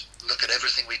made us look at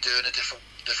everything we do in a different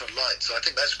light. So I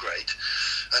think that's great.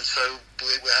 And so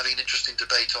we're having an interesting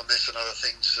debate on this and other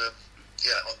things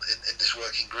in this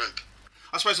working group.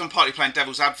 I suppose I'm partly playing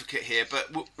devil's advocate here,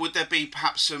 but would there be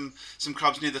perhaps some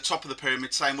clubs near the top of the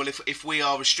pyramid saying, well, if we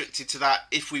are restricted to that,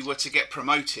 if we were to get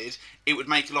promoted, it would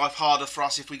make life harder for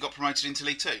us if we got promoted into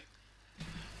League Two?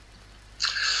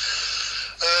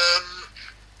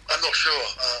 I'm not sure.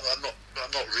 I'm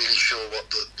not really sure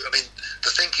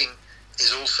the thinking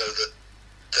is also that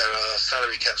there are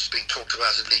salary caps being talked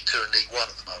about in League Two and League One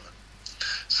at the moment.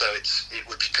 So it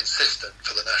would be consistent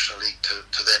for the National League to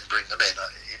then bring them in.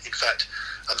 In fact,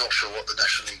 I'm not sure what the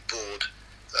National League board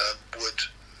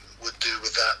would do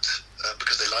with that,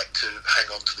 because they like to hang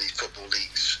on to the Football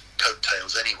League's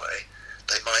coattails anyway.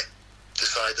 They might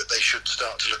decide that they should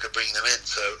start to look at bringing them in.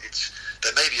 So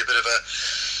there may be a bit of a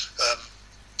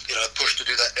push to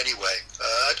do that anyway.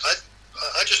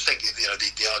 I just think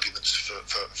the arguments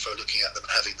for looking at them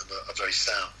and having them are very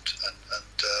sound, and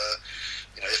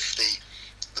if the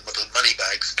money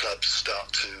bags clubs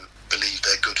start to believe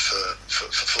they're good for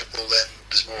football, then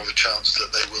there's more of a chance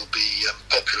that they will be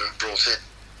popular and brought in.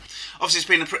 Obviously, it's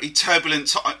been a pretty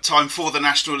turbulent time for the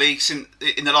National League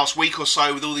in the last week or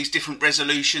so, with all these different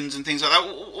resolutions and things like that.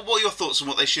 What are your thoughts on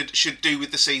what they should do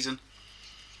with the season?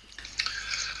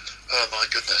 Oh my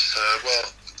goodness!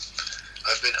 Well,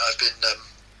 I've been.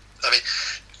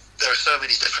 There are so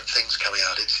many different things coming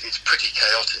out. It's pretty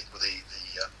chaotic with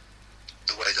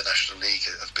the way the National League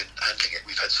have been handling it.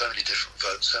 We've had so many different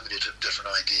votes, so many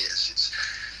different ideas.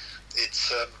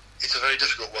 It's a very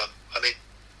difficult one.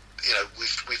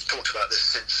 We've talked about this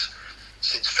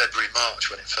since February, March,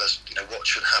 when it first, what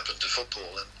should happen to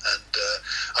football, and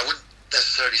I wouldn't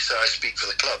necessarily say I speak for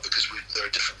the club, because there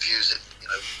are different views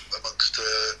amongst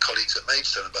colleagues at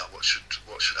Maidstone about what should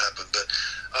happen. But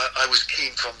I was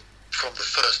keen from the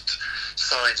first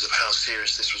signs of how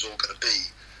serious this was all going to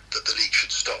be, that the league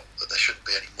should stop, that there shouldn't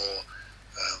be any more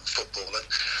football. And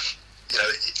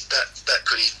that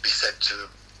could even be said to,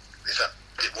 in fact,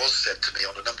 it was said to me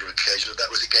on a number of occasions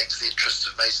that was against the interests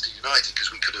of Maidstone United,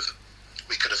 because we could have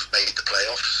made the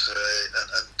playoffs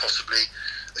and possibly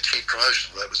achieved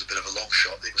promotion. Well, that was a bit of a long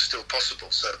shot. It was still possible.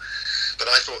 So, but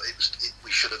I thought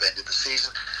we should have ended the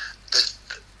season.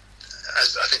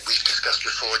 As I think we've discussed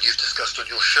before, and you've discussed on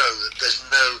your show, that there's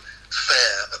no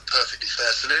perfectly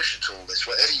fair solution to all this.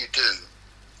 Whatever you do,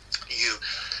 you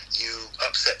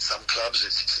upset some clubs.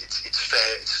 It's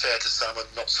fair to some and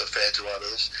not so fair to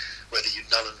others. Whether you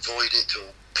null and void it, or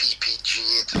PPG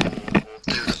it, or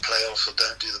do the playoffs or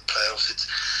don't do the playoffs, it's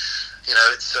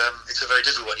a very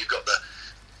difficult one. You've got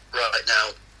right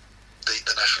now the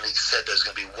National League said there's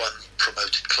going to be one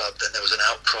promoted club. Then there was an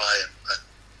outcry, and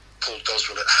Paul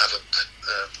Doswell at Havant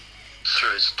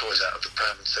threw his toys out of the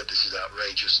pram and said this is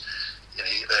outrageous.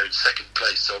 They're in second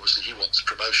place, so obviously he wants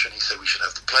promotion. He said we should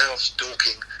have the playoffs.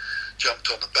 Dorking jumped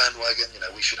on the bandwagon.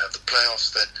 We should have the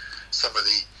playoffs. Then some of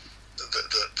the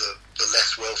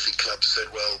less wealthy clubs said,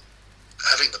 well,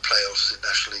 having the playoffs in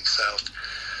National League South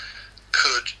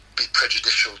could be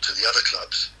prejudicial to the other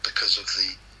clubs because of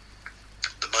the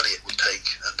money it would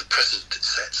take and the precedent it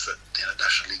sets, that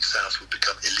National League South would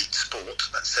become elite sport.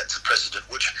 That sets a precedent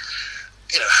which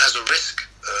has a risk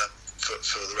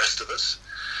for the rest of us.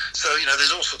 So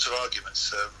there's all sorts of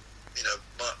arguments.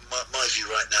 My view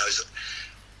right now is that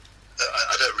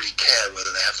I don't really care whether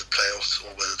they have the playoffs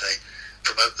or whether they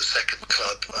promote the second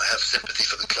club. I have sympathy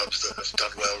for the clubs that have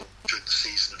done well during the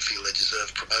season and feel they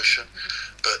deserve promotion,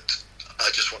 but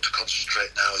I just want to concentrate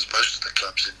now, as most of the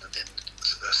clubs in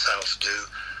the South do,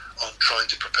 on trying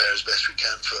to prepare as best we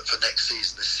can for next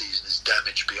season. This season is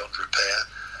damaged beyond repair,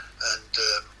 and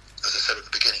as I said at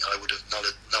the beginning, I would have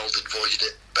nulled and voided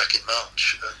it back in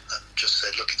March and just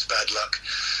said, look, it's bad luck.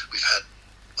 We've had,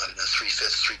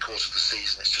 three-quarters of the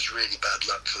season. It's just really bad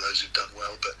luck for those who've done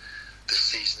well, but this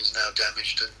season is now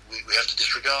damaged, and we have to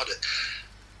disregard it.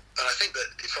 And I think that,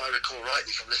 if I recall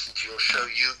rightly from listening to your show,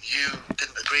 you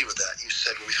didn't agree with that. You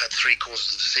said, well, we've had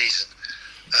three-quarters of the season,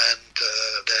 and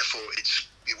therefore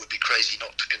it would be crazy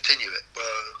not to continue it.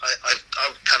 Well, I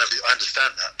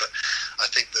understand that, but I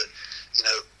think that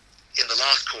in the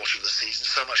last quarter of the season,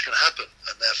 so much can happen,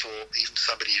 and therefore even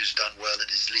somebody who's done well and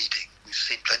is leading, we've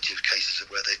seen plenty of cases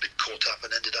of where they've been caught up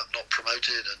and ended up not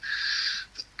promoted, and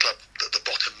the club, the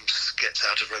bottoms gets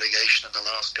out of relegation in the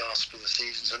last gasp of the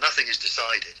season. So nothing is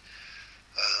decided.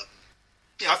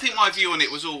 Yeah, I think my view on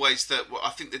it was always that I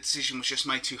think the decision was just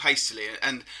made too hastily,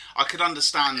 and I could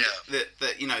understand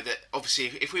that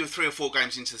obviously if we were 3 or 4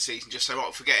 games into the season, just say,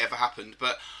 right, forget it ever happened.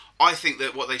 But I think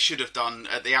that what they should have done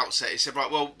at the outset is said, right,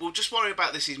 well, we'll just worry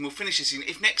about this season. We'll finish this season.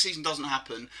 If next season doesn't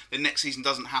happen, then next season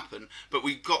doesn't happen. But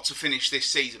we've got to finish this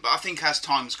season. But I think as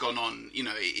time's gone on,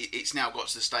 it's now got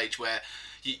to the stage where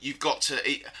you've got to.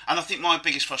 And I think my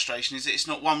biggest frustration is that it's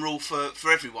not one rule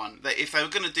for everyone. That if they were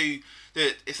going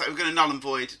to null and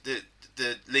void the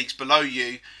leagues below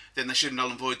you, then they should null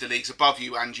and void the leagues above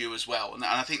you and you as well. And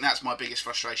I think that's my biggest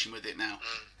frustration with it now.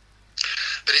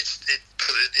 But it's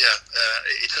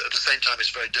at the same time it's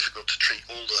very difficult to treat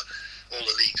all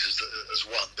the leagues as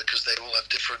one, because they all have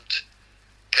different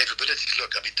capabilities.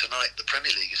 Look, I mean, tonight the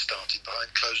Premier League is starting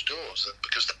behind closed doors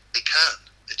because they can.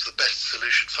 It's the best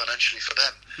solution financially for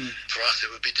them. For us,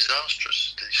 it would be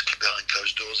disastrous. Behind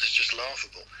closed doors is just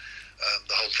laughable.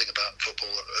 The whole thing about football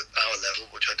at our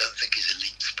level, which I don't think is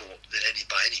elite sport by any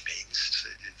means,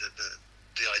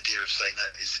 the idea of saying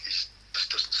that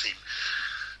just doesn't seem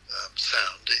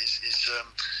sound.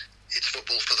 It's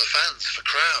football for the fans, for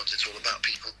crowds. It's all about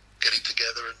people getting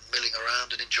together and milling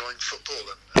around and enjoying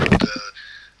football. And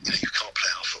you can't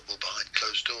play our football behind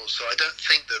closed doors. So I don't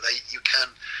think that you can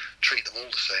treat them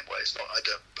all the same way. It's not. I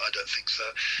don't think so.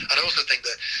 And I also think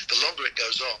that the longer it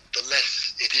goes on, the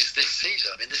less it is this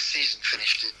season. I mean, this season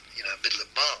finished in middle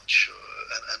of March,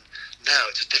 and now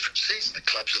it's a different season. The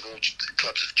clubs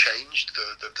have changed.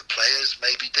 The players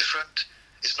may be different.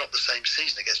 It's not the same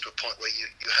season. It gets to a point where you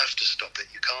have to stop it.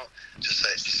 You can't just say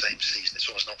it's the same season. It's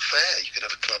almost not fair. You could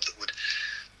have a club that would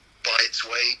buy its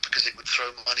way because it would throw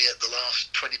money at the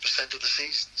last 20% of the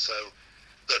season. So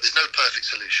look, there's no perfect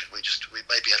solution. We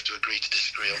maybe have to agree to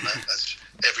disagree on that, as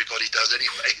everybody does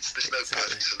anyway. There's no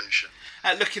perfect solution.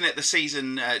 Looking at the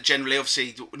season generally,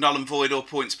 obviously null and void or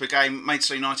points per game,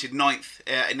 Maidstone United 9th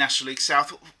in National League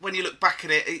South. When you look back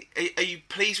at it, are you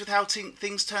pleased with how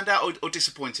things turned out or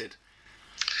disappointed?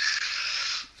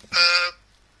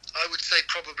 I would say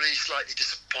probably slightly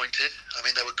disappointed. I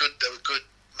mean, there were good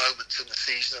moments in the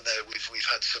season, and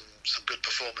we've had some good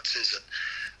performances, and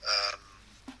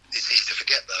it's easy to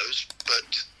forget those. But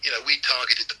we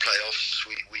targeted the playoffs.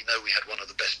 We know we had one of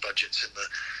the best budgets in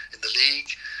the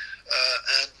league,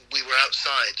 and we were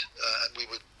outside, and we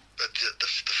were at the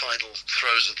final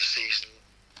throes of the season,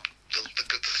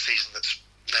 the season that's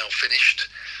now finished.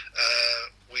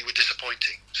 We were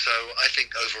disappointing. So I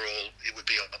think overall it would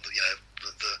be on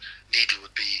the needle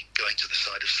would be going to the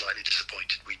side of slightly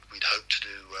disappointed. We'd hoped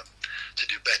to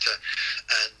do better,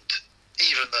 and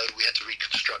even though we had to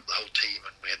reconstruct the whole team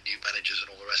and we had new managers and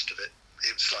all the rest of it,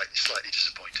 it was slightly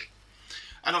disappointing.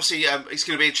 And obviously it's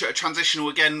going to be a transitional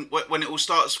again when it all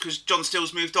starts, because John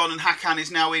Still's moved on and Hakan is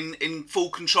now in full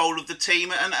control of the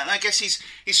team, and I guess he's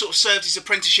sort of served his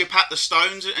apprenticeship at the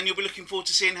Stones, and you'll be looking forward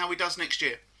to seeing how he does next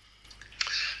year.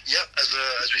 Yeah,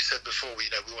 as we said before, we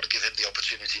want to give him the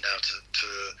opportunity now to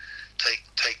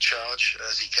take charge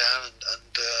as he can,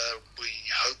 and we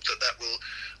hope that will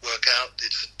work out.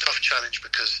 It's a tough challenge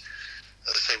because,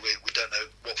 as I say, we don't know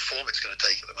what form it's going to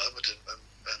take at the moment,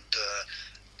 and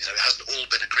it hasn't all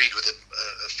been agreed with him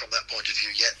from that point of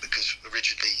view yet, because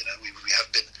originally, we have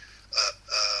been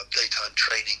daytime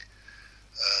training,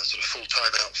 sort of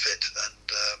full-time outfit, and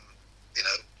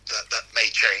that may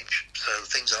change. So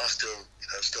things are still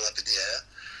up in the air.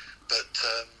 But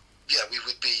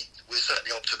we're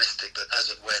certainly optimistic that as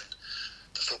and when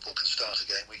the football can start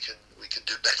again, we can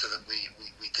do better than we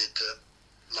did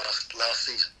last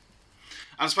season.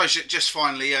 And I suppose just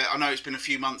finally, I know it's been a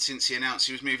few months since he announced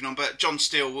he was moving on, but John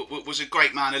Still was a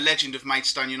great man, a legend of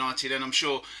Maidstone United, and I'm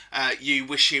sure you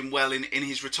wish him well in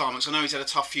his retirement. So I know he's had a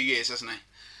tough few years, hasn't he?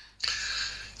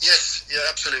 Yes, yeah,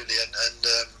 absolutely, and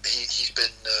he's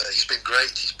been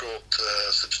great. He's brought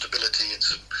some stability and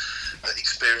some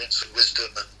experience and wisdom,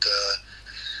 and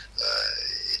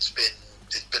it's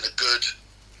been a good,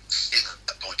 in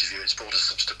that point of view, it's brought us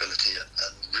some stability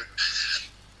and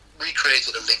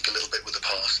recreated a link a little bit with the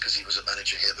past, because he was a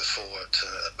manager here before at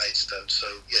Maidstone. So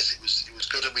yes, it was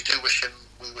good, and we wish him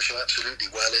absolutely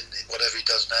well in whatever he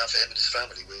does now for him and his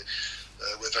family.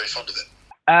 We're very fond of him.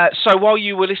 So while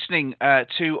you were listening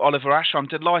to Oliver Ash, I'm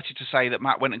delighted to say that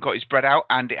Matt went and got his bread out,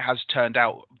 and it has turned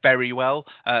out very well.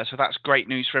 So that's great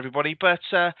news for everybody. But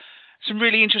some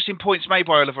really interesting points made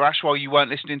by Oliver Ash while you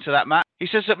weren't listening to that, Matt. He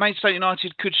says that Maidstone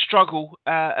United could struggle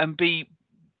and be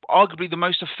arguably the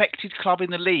most affected club in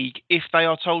the league if they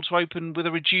are told to open with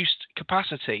a reduced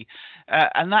capacity.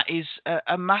 And that is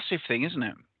a massive thing, isn't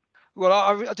it? Well,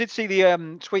 I did see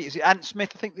the tweet. Is it Ant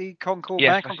Smith? I think the Concord Yes,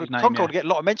 man. that's Concord, his name, Concord yeah. get a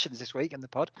lot of mentions this week in the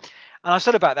pod. And I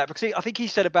said about that because I think he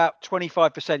said about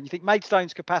 25%. You think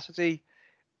Maidstone's capacity,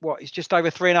 is just over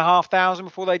 3,500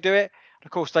 before they do it? And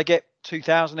of course, they get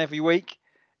 2,000 every week.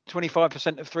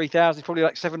 25% of 3,000 is probably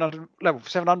like 700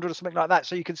 or something like that.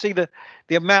 So you can see the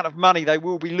amount of money they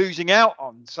will be losing out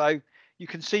on. So you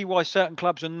can see why certain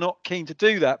clubs are not keen to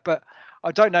do that. But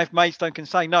I don't know if Maidstone can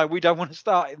say, no, we don't want to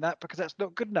start in that because that's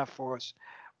not good enough for us.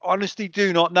 Honestly,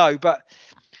 do not know. But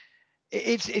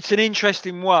it's an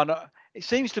interesting one. It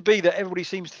seems to be that everybody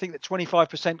seems to think that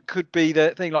 25% could be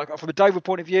the thing. Like from a Dover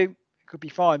point of view, it could be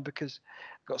fine because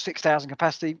they've got 6,000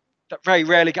 capacity. That very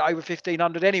rarely get over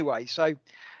 1,500 anyway. So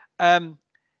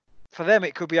for them,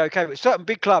 it could be okay. But certain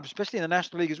big clubs, especially in the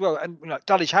National League as well, and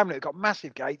Dulwich Hamlet have got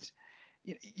massive gates.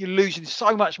 You're losing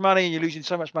so much money and you're losing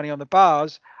so much money on the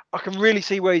bars. I can really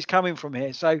see where he's coming from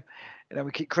here. So,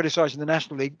 we keep criticising the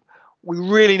National League. We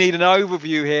really need an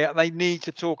overview here, and they need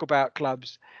to talk about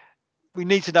clubs. We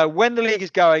need to know when the league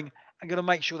is going and going to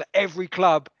make sure that every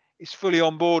club is fully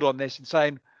on board on this and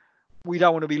saying, we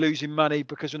don't want to be losing money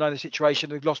because we know the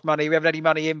situation. We've lost money. We haven't had any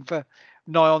money in for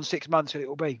nigh on 6 months, and it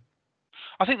will be.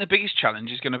 I think the biggest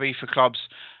challenge is going to be for clubs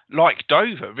like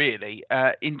Dover, really,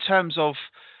 in terms of,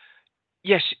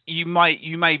 yes, you may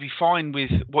be fine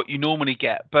with what you normally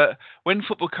get, but when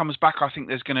football comes back, I think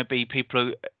there's going to be people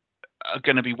who are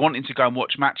going to be wanting to go and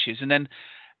watch matches, and then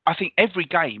I think every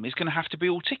game is going to have to be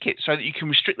all tickets so that you can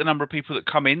restrict the number of people that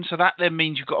come in. So that then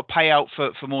means you've got to pay out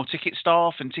for more ticket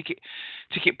staff and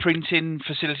ticket printing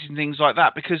facilities and things like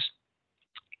that, because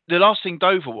the last thing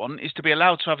Dover want is to be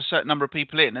allowed to have a certain number of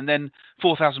people in, and then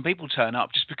 4,000 people turn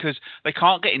up just because they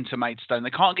can't get into Maidstone, they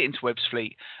can't get into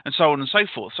Webbsfleet, and so on and so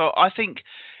forth. So I think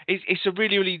it's a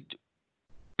really, really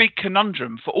big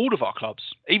conundrum for all of our clubs,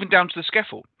 even down to the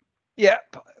Skeffel. Yeah,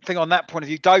 I think on that point of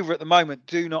view, Dover at the moment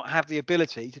do not have the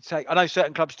ability to take. I know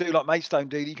certain clubs do, like Maidstone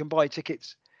do. You can buy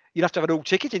tickets. You'd have to have an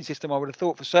all-ticketing system, I would have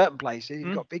thought, for certain places.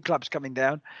 You've got big clubs coming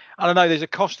down. And I know there's a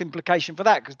cost implication for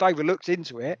that because Dover looked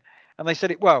into it and they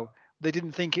said they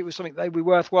didn't think it was something they'd be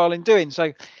worthwhile in doing.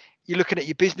 So you're looking at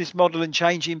your business model and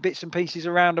changing bits and pieces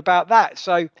around about that.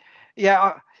 So,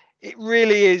 yeah, it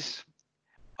really is.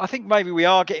 I think maybe we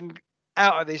are getting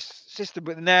out of this system,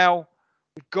 but now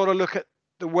we've got to look at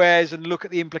the wheres and look at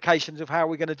the implications of how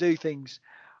we're going to do things.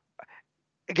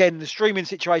 Again, the streaming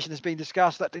situation has been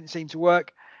discussed. That didn't seem to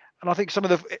work. And I think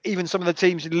even some of the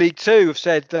teams in League Two have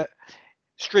said that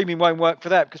streaming won't work for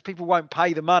that because people won't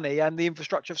pay the money and the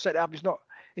infrastructure set up is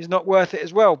not worth it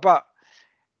as well. But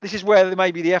this is where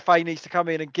maybe the FA needs to come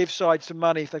in and give sides some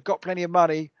money. If they've got plenty of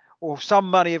money or some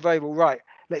money available, right,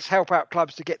 let's help out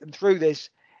clubs to get them through this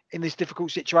in this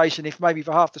difficult situation. If maybe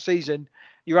for half the season,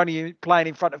 you're only playing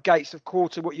in front of gates of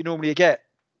quarter what you normally get.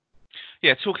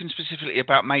 Yeah, talking specifically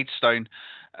about Maidstone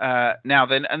now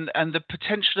then, and the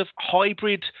potential of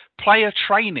hybrid player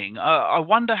training. I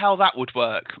wonder how that would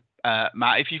work,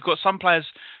 Matt. If you've got some players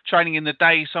training in the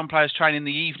day, some players training in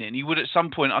the evening, you would at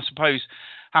some point, I suppose,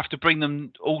 have to bring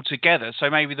them all together. So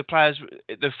maybe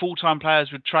the full-time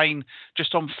players would train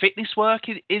just on fitness work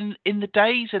in the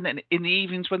days, and then in the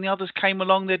evenings when the others came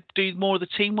along, they'd do more of the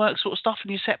teamwork sort of stuff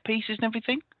and your set pieces and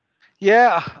everything.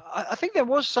 Yeah, I think there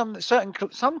was some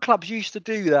clubs used to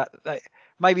do that. They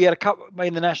maybe had a couple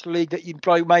in the National League that you'd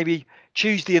play maybe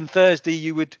Tuesday and Thursday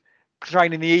you would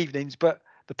train in the evenings, but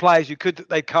the players who could,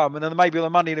 they'd come, and then maybe on a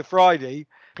Monday and a Friday,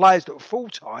 players that were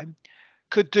full-time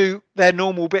could do their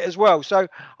normal bit as well. So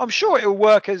I'm sure it'll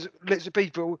work as lots of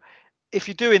people. If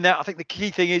you're doing that, I think the key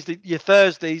thing is that your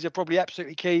Thursdays are probably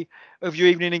absolutely key of your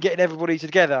evening and getting everybody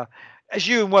together. As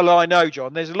you and well I know,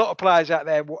 John, there's a lot of players out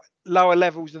there lower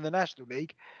levels than the National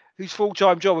League whose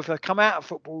full-time job, if they come out of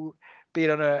football, be it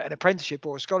on an apprenticeship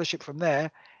or a scholarship from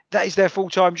there, that is their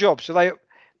full-time job. So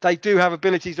they do have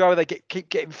abilities where they keep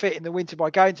getting fit in the winter by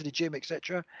going to the gym,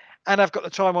 etc., and have got the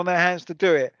time on their hands to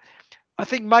do it. I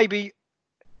think maybe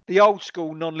the old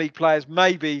school non-league players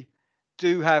maybe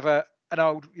do have a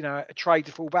trade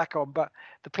to fall back on, but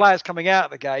the players coming out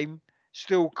of the game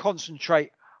still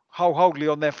concentrate wholeheartedly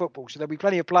on their football. So there'll be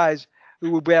plenty of players who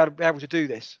will be able to do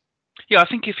this. Yeah, I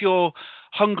think if you're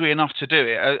hungry enough to do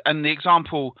it, and the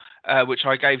example which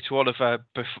I gave to Oliver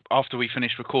after we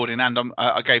finished recording, and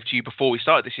I gave to you before we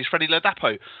started this, is Freddie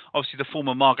Ladapo, obviously the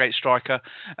former Margate striker,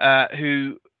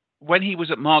 who, when he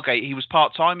was at Margate, he was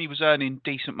part-time. He was earning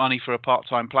decent money for a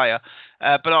part-time player.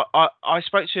 But I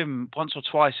spoke to him once or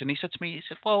twice, and he said to me,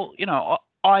 well,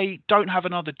 I don't have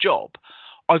another job.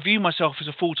 I view myself as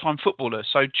a full-time footballer.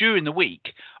 So during the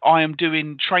week, I am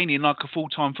doing training like a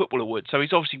full-time footballer would. So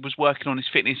he's obviously was working on his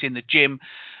fitness in the gym,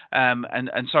 and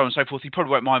so on and so forth. He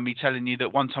probably won't mind me telling you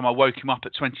that one time I woke him up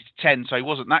at 20 to 10, so he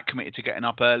wasn't that committed to getting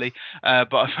up early.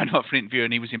 But I phoned him up for an interview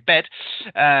and he was in bed.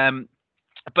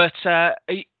 But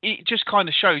it just kind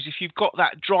of shows if you've got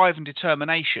that drive and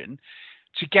determination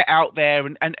to get out there,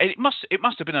 and it must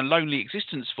have been a lonely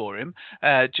existence for him,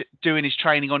 doing his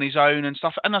training on his own and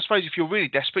stuff. And I suppose if you're really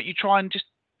desperate, you try and just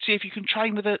see if you can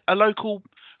train with a local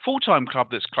full-time club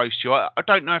that's close to you. I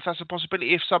don't know if that's a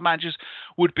possibility, if some managers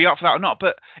would be up for that or not,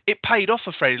 but it paid off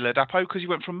for Freddie Ladapo because he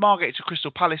went from Margate to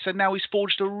Crystal Palace, and now he's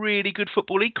forged a really good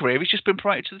Football League career. He's just been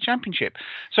promoted to the Championship.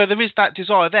 So there is that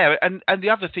desire there. And the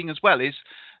other thing as well is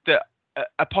that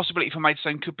a possibility for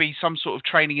Maidstone could be some sort of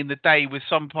training in the day with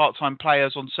some part-time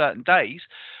players on certain days.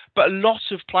 But a lot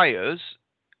of players,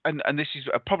 and this is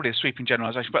probably a sweeping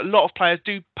generalisation, but a lot of players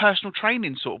do personal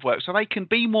training sort of work, so they can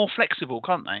be more flexible,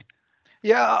 can't they?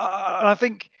 Yeah, and I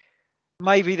think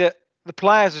maybe that the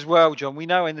players as well, John, we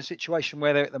know in the situation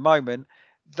where they're at the moment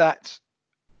that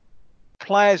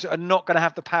players are not going to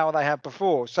have the power they had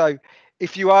before. So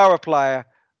if you are a player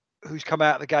who's come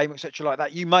out of the game, etc. like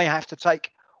that, you may have to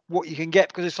take what you can get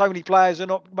because there's so many players who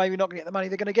are maybe not going to get the money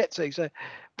they're going to get to. So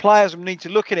players need to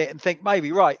look at it and think,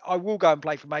 maybe, right, I will go and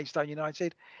play for Maidstone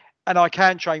United and I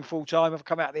can train full time. I've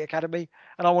come out of the academy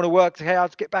and I want to work to how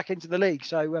to get back into the league.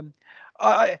 So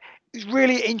it's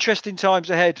really interesting times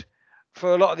ahead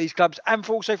for a lot of these clubs and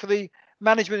also for the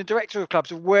management and director of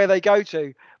clubs of where they go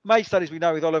to. Maidstone, as we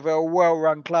know with Oliver, a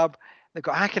well-run club. They've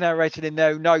got Hackenow Rated in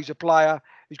there who knows a player,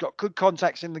 who's got good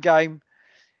contacts in the game.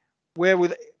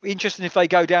 Interesting if they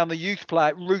go down the youth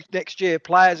player route next year,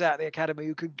 players out of the academy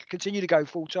who can continue to go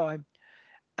full-time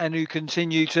and who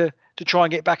continue to try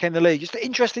and get back in the league. Just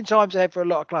interesting times ahead for a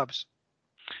lot of clubs.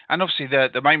 And obviously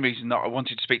the main reason that I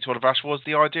wanted to speak to Oliver Ash was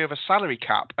the idea of a salary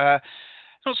cap.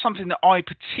 It's not something that I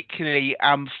particularly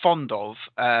am fond of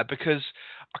because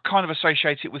I kind of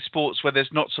associate it with sports where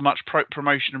there's not so much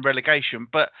promotion and relegation.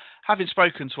 But having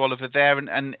spoken to Oliver there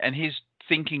and his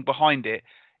thinking behind it,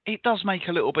 it does make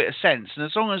a little bit of sense. And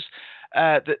as long as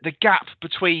the gap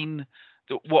between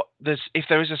if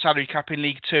there is a salary cap in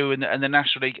League Two and the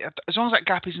National League, as long as that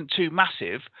gap isn't too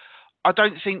massive, I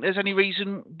don't think there's any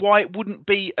reason why it wouldn't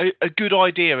be a good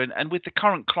idea. And with the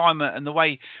current climate and the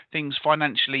way things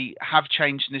financially have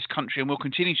changed in this country and will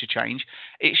continue to change,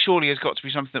 it surely has got to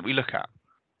be something that we look at.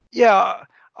 Yeah,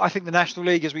 I think the National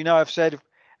League, as we know, have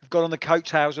gone on the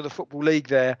coattails of the Football League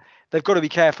there. They've got to be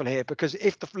careful here because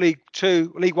if the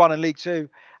League One and League Two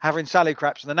having salary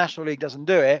caps and the National League doesn't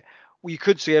do it, well, you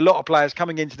could see a lot of players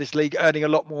coming into this league earning a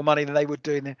lot more money than they would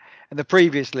do in the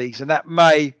previous leagues. And that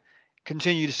may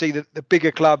continue to see the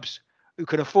bigger clubs who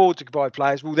can afford to buy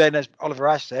players will then, as Oliver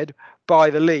Ash said, buy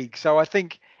the league. So I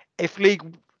think if League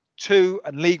Two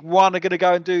and League One are going to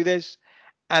go and do this,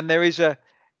 and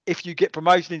if you get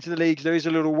promoted into the leagues, there is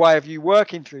a little way of you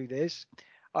working through this.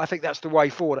 I think that's the way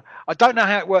forward. I don't know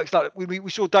how it works. Like we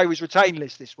saw Dover's retain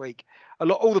list this week.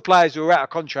 All the players who are out of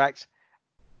contract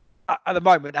at the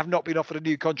moment have not been offered a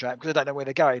new contract because they don't know where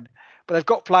they're going. But they've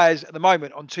got players at the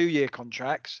moment on 2-year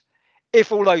contracts.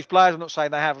 If all those players, I'm not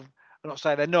saying they have, I'm not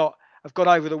saying they're not, have gone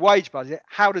over the wage budget,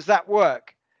 how does that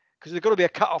work? Because there's got to be a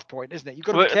cut-off point, isn't it? You've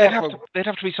got to be careful. There'd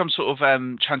have to be some sort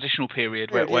of transitional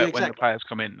period where when the players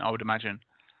come in, I would imagine.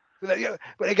 But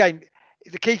again,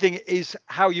 the key thing is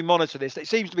how you monitor this. It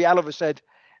seems to be, Oliver said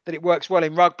that it works well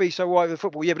in rugby, so why with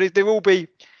football? Yeah, but there will be,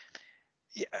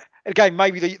 again,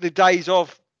 maybe the days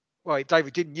of, well,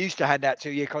 David didn't used to hand out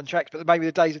 2-year contracts, but maybe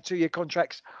the days of 2-year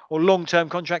contracts or long-term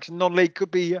contracts in non-league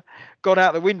could be gone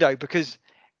out the window because,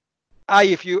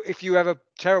 if you have a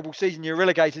terrible season, you're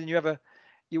relegated and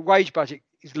your wage budget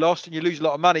is lost and you lose a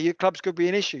lot of money, your clubs could be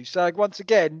an issue. So once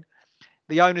again,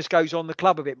 the onus goes on the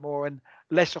club a bit more and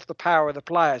less off the power of the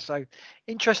players. So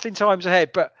interesting times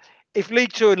ahead. But if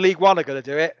League Two and League One are going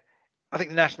to do it, I think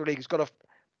the National League has got to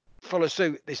follow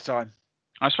suit this time.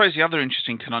 I suppose the other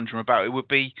interesting conundrum about it would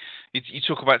be, you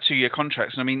talk about 2-year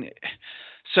contracts. And I mean,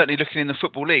 certainly looking in the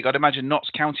Football League, I'd imagine Notts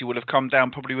County would have come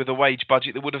down probably with a wage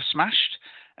budget that would have smashed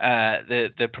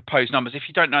the proposed numbers. If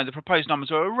you don't know, the proposed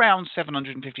numbers are around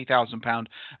 £750,000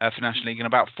 for National League and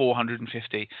about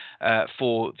 £450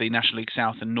 for the National League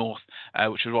South and North,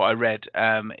 which is what I read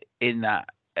in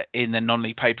the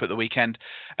non-league paper at the weekend.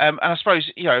 And I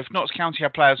suppose, if Notts County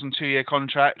had players on 2-year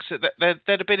contracts, they'd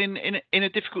have been in a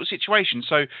difficult situation.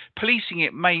 So policing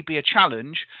it may be a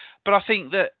challenge, but I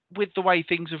think that with the way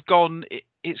things have gone,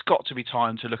 it's got to be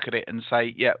time to look at it and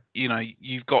say, yeah,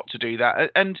 you've got to do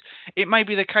that. And it may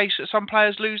be the case that some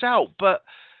players lose out, but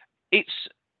it's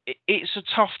a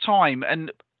a tough time,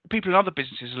 and people in other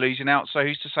businesses are losing out. So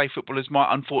who's to say footballers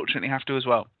might unfortunately have to as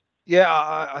well? Yeah,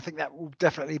 I think that will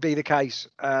definitely be the case.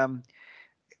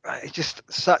 It's just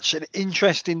such an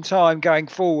interesting time going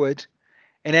forward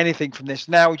in anything from this.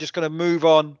 Now we're just going to move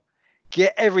on,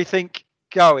 get everything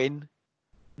going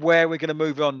where we're going to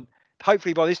move on.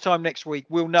 Hopefully by this time next week,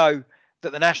 we'll know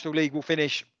that the National League will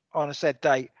finish on a set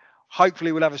date.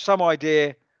 Hopefully we'll have some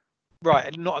idea,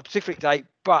 right, not a specific date,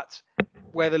 but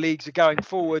where the leagues are going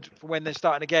forward for when they're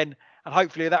starting again. And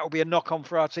hopefully that will be a knock-on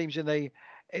for our teams in the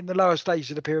lower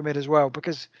stages of the pyramid as well.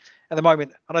 Because at the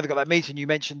moment, I know they've got that meeting you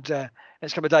mentioned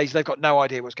next couple of days. They've got no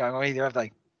idea what's going on either, have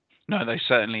they? No, they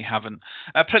certainly haven't.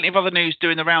 Plenty of other news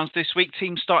doing the rounds this week.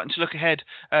 Teams starting to look ahead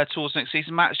towards next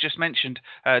season. Matt's just mentioned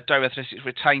Dover Athletics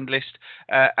retained list.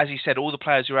 As he said, all the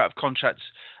players who are out of contracts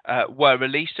were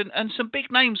released, and some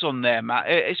big names on there, Matt.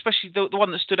 Especially the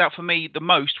one that stood out for me the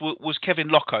most was Kevin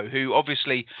Locko, who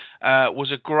obviously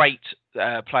was a great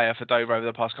player for Dover over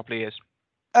the past couple of years.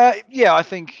 Yeah, I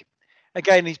think,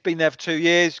 again, he's been there for 2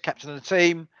 years, captain of the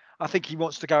team. I think he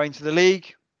wants to go into the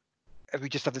league. We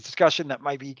just had the discussion that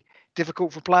may be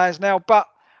difficult for players now, but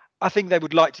I think they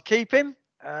would like to keep him.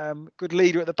 Good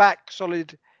leader at the back,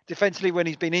 solid defensively. When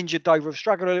he's been injured, Dover have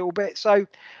struggled a little bit. So,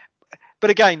 but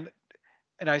again,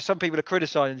 some people are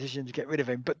criticising the decision to get rid of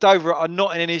him, but Dover are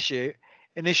not in an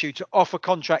issue to offer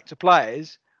contract to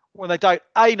players when they don't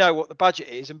A, know what the budget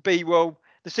is, and B, well,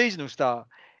 the season will start.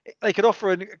 They could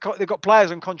offer, they've got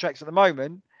players on contracts at the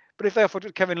moment, but if they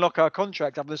offered Kevin Locko a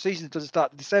contract after the season doesn't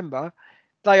start in December,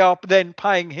 they are then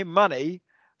paying him money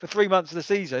for 3 months of the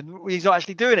season. He's not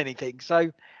actually doing anything. So,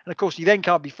 and of course, he then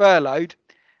can't be furloughed.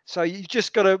 So you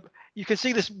just got to, you can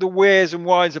see the wheres and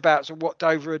whys about what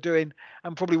Dover are doing,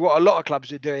 and probably what a lot of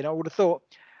clubs are doing. I would have thought,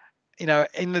 in a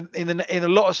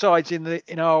lot of sides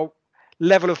in our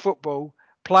level of football,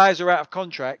 players who are out of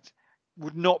contract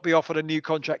would not be offered a new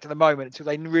contract at the moment until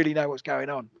they really know what's going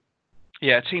on.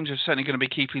 Yeah, teams are certainly going to be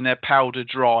keeping their powder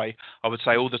dry, I would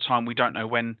say, all the time. We don't know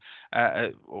when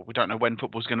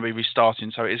football's going to be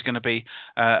restarting, so it is going to be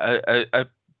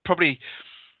probably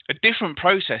a different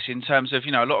process in terms of, a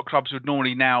lot of clubs would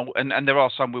normally now, and there are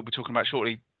some we'll be talking about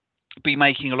shortly, be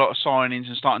making a lot of signings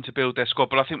and starting to build their squad.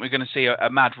 But I think we're going to see a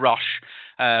mad rush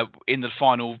in the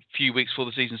final few weeks before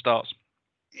the season starts.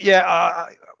 Yeah,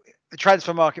 the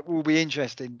transfer market will be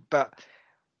interesting, but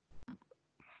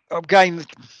again,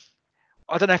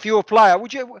 I don't know if you're a player.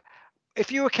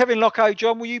 If you were Kevin Locko,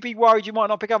 John, will you be worried you might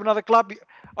not pick up another club?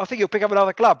 I think he'll pick up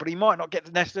another club, but he might not get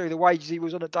necessarily the wages he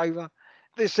was on at Dover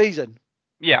this season.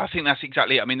 Yeah, I think that's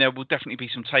exactly it. I mean, there will definitely be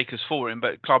some takers for him,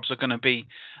 but clubs are going to be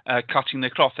cutting their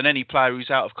cloth, and any player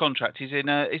who's out of contract is in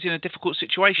a difficult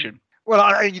situation.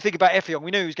 Well, you think about Effiong.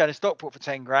 We knew he was going to Stockport for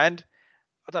 10 grand.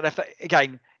 I don't know if that,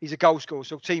 again, he's a goal scorer,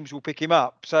 so teams will pick him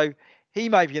up. So he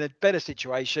may be in a better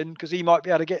situation because he might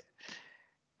be able to get.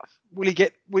 I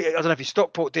don't know if his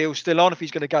Stockport deal's still on, if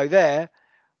he's going to go there,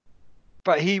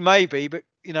 but he may be. But,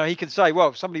 he can say, well,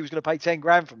 if somebody was going to pay 10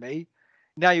 grand for me,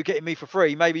 now you're getting me for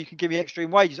free. Maybe you can give me extra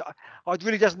in wages. I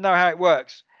really doesn't know how it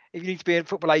works if you need to be a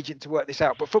football agent to work this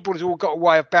out. But football has all got a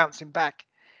way of bouncing back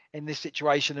in this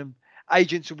situation, and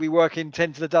agents will be working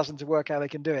 10 to the dozen to work how they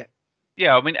can do it.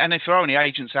 Yeah, I mean, and if there are any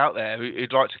agents out there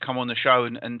who'd like to come on the show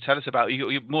and tell us about it,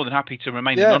 you're more than happy to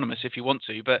remain anonymous if you want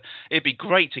to. But it'd be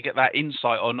great to get that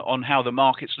insight on how the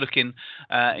market's looking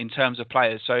in terms of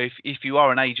players. So if you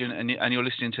are an agent and you're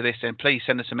listening to this, then please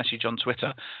send us a message on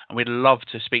Twitter, and we'd love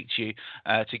to speak to you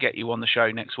to get you on the show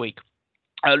next week.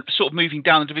 Sort of moving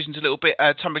down the divisions a little bit,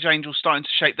 Tunbridge Angels starting to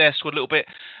shape their squad a little bit.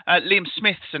 Liam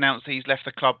Smith's announced that he's left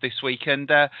the club this week, and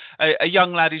a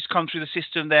young lad who's come through the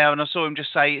system there, and I saw him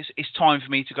just say, it's time for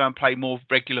me to go and play more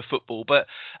regular football. But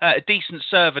a decent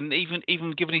servant,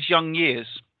 even given his young years.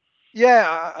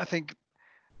 Yeah, I think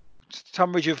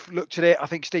Tunbridge have looked at it. I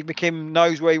think Steve McKim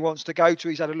knows where he wants to go to.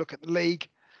 He's had a look at the league.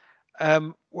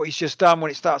 What he's just done when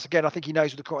it starts again, I think he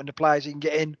knows the kind of players he can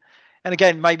get in. And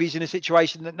again, maybe he's in a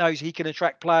situation that knows he can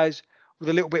attract players with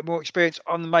a little bit more experience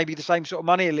on maybe the same sort of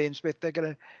money as Liam Smith. They're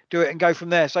going to do it and go from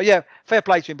there. So, yeah, fair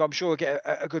play to him, but I'm sure he'll get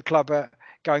a good club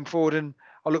going forward, and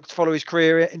I'll look to follow his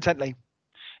career intently.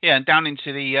 Yeah, and down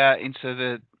into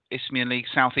the Isthmian League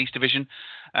South East Division,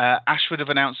 Ashford have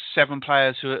announced 7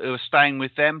 players who are staying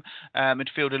with them.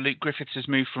 Midfielder Luke Griffiths has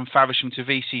moved from Faversham to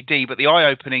VCD, but the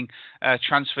eye-opening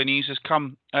transfer news has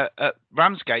come at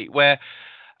Ramsgate, where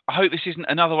I hope this isn't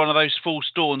another one of those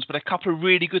false dawns, but a couple of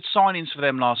really good signings for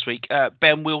them last week.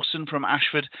 Ben Wilson from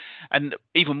Ashford, and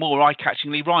even more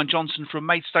eye-catchingly, Ryan Johnson from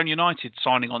Maidstone United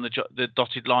signing on the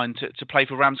dotted line to play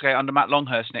for Ramsgate under Matt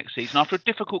Longhurst next season after a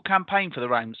difficult campaign for the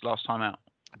Rams last time out.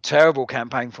 Terrible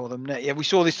campaign for them. Yeah, we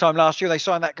saw this time last year. They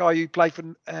signed that guy who played for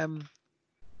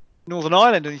Northern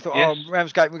Ireland, and he thought, Yes.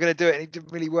 Ramsgate, we're going to do it. And it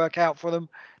didn't really work out for them.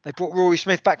 They brought Rory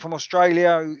Smith back from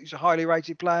Australia, who's a highly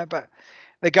rated player, but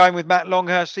they're going with Matt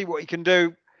Longhurst, see what he can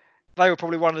do. They were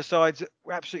probably one of the sides that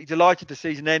were absolutely delighted the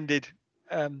season ended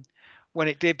when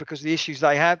it did because of the issues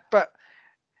they had. But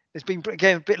there's been,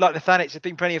 again, a bit like the Thanets, there's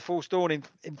been plenty of false dawn in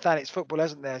Thanets football,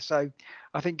 hasn't there? So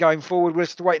I think going forward, we'll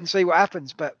have to wait and see what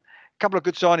happens. But a couple of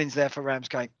good signings there for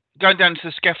Ramsgate. Going down to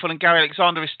the Scaffold, and Gary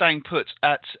Alexander is staying put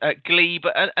at Glebe,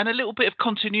 and a little bit of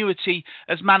continuity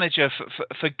as manager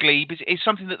for Glebe is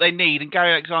something that they need. And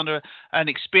Gary Alexander, an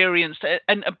experienced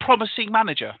and a promising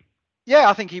manager. Yeah,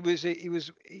 I think he was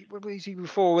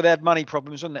before they had money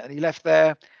problems, wasn't it? And he left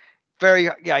there, very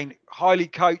again highly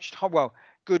coached,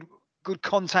 good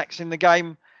contacts in the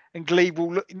game, and Glebe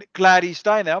will look glad he's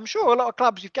staying there. I'm sure a lot of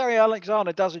clubs, if Gary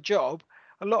Alexander does a job,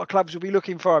 a lot of clubs will be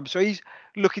looking for him. So he's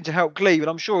looking to help Glebe, and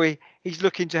I'm sure he's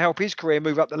looking to help his career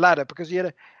move up the ladder because he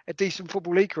had a decent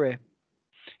Football League career.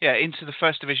 Yeah, into the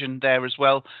First Division there as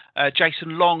well.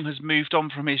 Jason Long has moved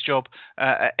on from his job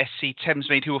at SC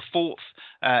Thamesmead, who were fourth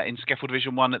in Scaffold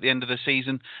Division 1 at the end of the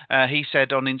season. He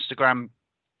said on Instagram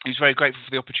he's very grateful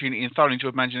for the opportunity and thoroughly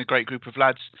enjoyed managing a great group of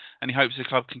lads, and he hopes the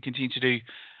club can continue to do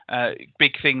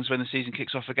big things when the season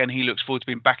kicks off again. He looks forward to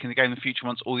being back in the game in the future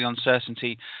once all the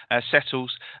uncertainty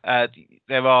settles. The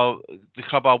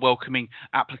club are welcoming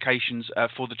applications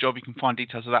for the job. You can find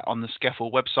details of that on the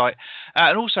Scaffold website.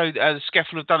 And also, the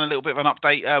Scaffold have done a little bit of an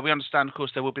update. We understand, of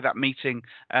course, there will be that meeting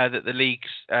that the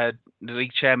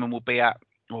league chairman will be at,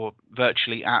 or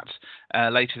virtually at,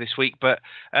 later this week. But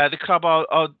the club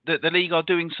the league are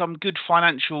doing some good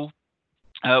financial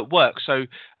work. So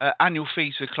annual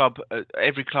fees for the club,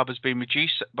 every club has been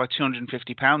reduced by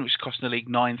 £250, which is costing the league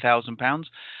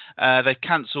 £9,000. They've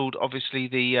cancelled, obviously,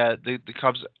 the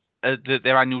clubs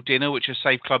their annual dinner, which has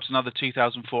saved clubs another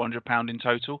 £2,400 in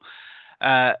total.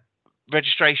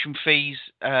 Registration fees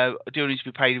do need to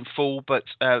be paid in full, but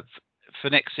for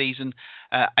next season,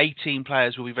 18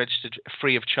 players will be registered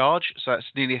free of charge, so that's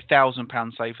nearly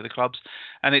 £1,000 saved for the clubs.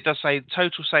 And it does say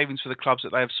total savings for the clubs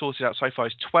that they have sorted out so far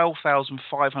is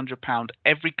 £12,500.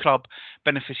 Every club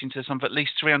benefiting to the sum of at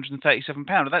least £337.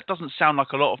 Now, that doesn't sound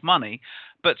like a lot of money,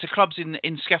 but to clubs in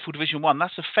Scaffold Division 1,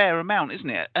 that's a fair amount, isn't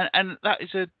it? And that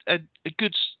is a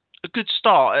good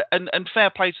start, and fair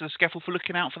play to the Scaffold for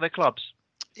looking out for their clubs.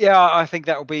 Yeah, I think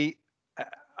that will be.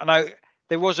 I know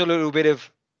there was a little bit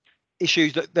of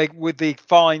issues that with the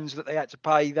fines that they had to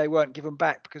pay, they weren't given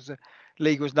back because the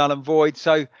league was null and void.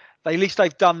 So at least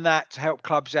they've done that to help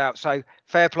clubs out. So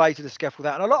fair play to the Scaffold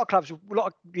that. And a lot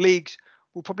of leagues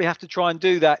will probably have to try and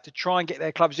do that to try and get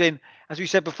their clubs in. As we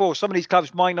said before, some of these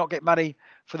clubs might not get money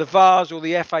for the VARs or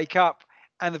the FA Cup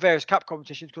and the various cup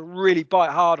competitions could really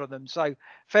bite hard on them. So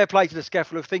fair play to the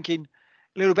Scaffold of thinking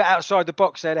a little bit outside the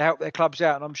box there to help their clubs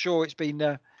out. And I'm sure it's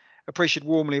been appreciated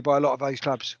warmly by a lot of those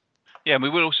clubs. Yeah, and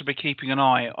we will also be keeping an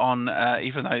eye on,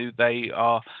 even though they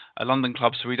are a London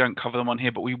club, so we don't cover them on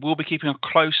here, but we will be keeping a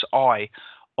close eye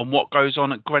on what goes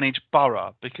on at Greenwich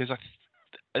Borough, because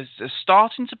there's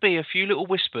starting to be a few little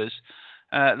whispers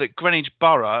that Greenwich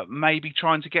Borough may be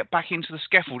trying to get back into the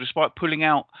Scaffold despite pulling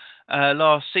out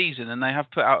last season, and they have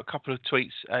put out a couple of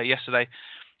tweets yesterday.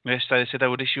 They said they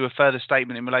would issue a further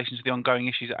statement in relation to the ongoing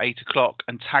issues at 8 o'clock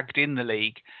and tagged in the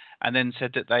league, and then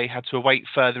said that they had to await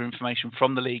further information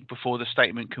from the league before the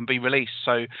statement can be released.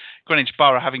 So Greenwich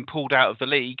Borough, having pulled out of the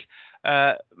league,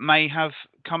 may have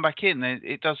come back in.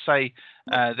 It does say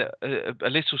that a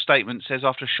little statement says,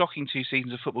 after a shocking 2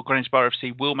 seasons of football, Greenwich Borough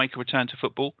FC will make a return to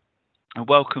football and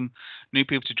welcome new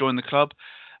people to join the club.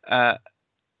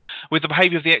 With the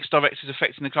behaviour of the ex-directors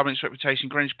affecting the club and its reputation,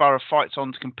 Greenwich Borough fights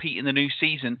on to compete in the new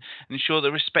season and ensure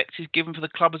that respect is given for the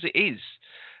club as it is.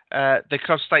 The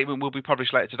club statement will be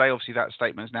published later today. Obviously, that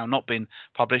statement has now not been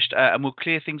published, and will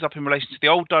clear things up in relation to the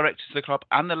old directors of the club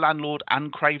and the landlord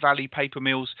and Cray Valley Paper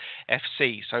Mills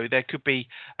FC. So there could be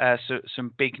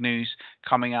some big news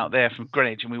coming out there from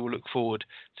Greenwich, and we will look forward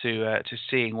to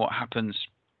seeing what happens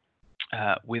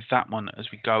with that one as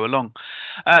we go along.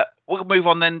 We'll move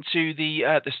on then to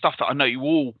the stuff that I know you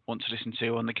all want to listen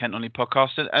to on the Kent Only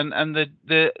podcast, and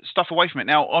the stuff away from it.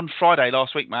 Now, on Friday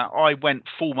last week, Matt, I went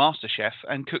full MasterChef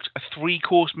and cooked a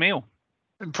 3-course meal.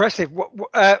 Impressive.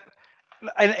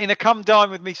 In a come dine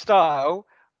with me style,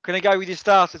 can I go with your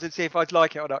starters and see if I'd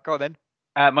like it or not? Go on then.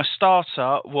 My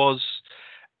starter was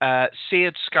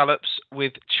seared scallops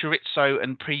with chorizo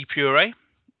and pea puree.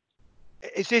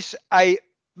 Is this a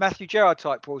Matthew Gerrard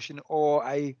type portion or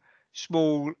a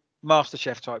small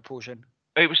MasterChef type portion?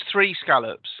 It was 3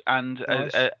 scallops and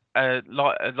nice.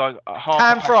 Like a half.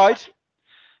 Pan fried.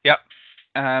 Yep.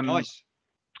 Nice.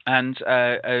 And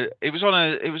it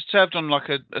was served on like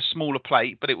a smaller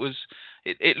plate, but it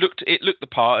looked the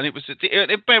part, and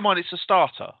bear in mind it's a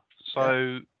starter.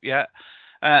 So yeah.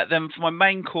 Then for my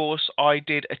main course, I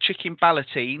did a chicken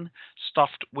ballotine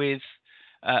stuffed with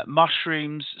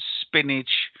mushrooms,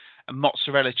 spinach, and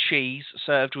mozzarella cheese,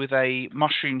 served with a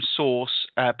mushroom sauce,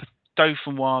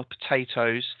 dauphinoise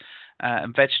potatoes,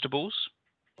 and vegetables.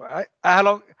 Right. How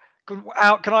long?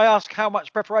 Can I ask how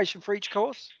much preparation for each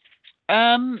course?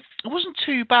 It wasn't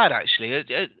too bad actually.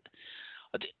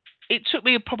 It took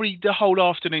me probably the whole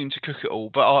afternoon to cook it all,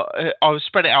 but I was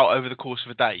spread it out over the course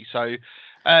of a day, so it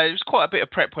was quite a bit of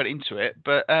prep went into it.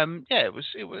 But yeah, it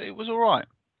was all right.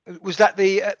 Was that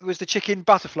was the chicken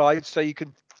butterflied so you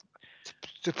could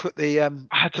to put the I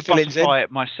had to fillings in? butterfly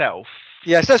it myself.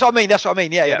 Yes, that's what I mean.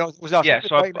 Yeah.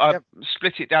 So I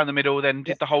split it down the middle, then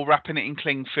did the whole wrapping it in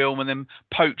cling film, and then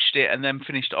poached it, and then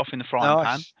finished it off in the frying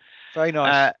pan. Very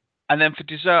nice. And then for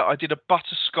dessert, I did a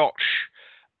butterscotch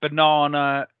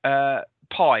banana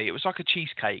pie. It was like a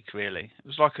cheesecake, really. It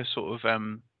was like a sort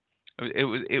of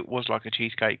it was like a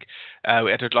cheesecake.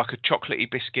 It had like a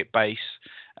chocolatey biscuit base,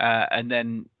 and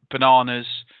then bananas,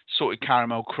 salted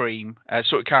caramel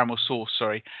sauce,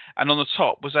 sorry, and on the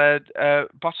top was a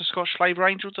butterscotch flavour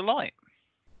Angel Delight.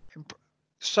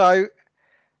 So,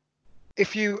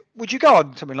 would you go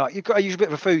on something like, you're a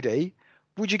bit of a foodie?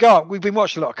 Would you go on? We've been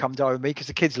watching a lot of Come Dine With Me because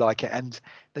the kids like it, and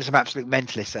there's some absolute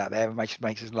mentalists out there, and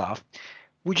makes us laugh.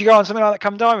 Would you go on something like that?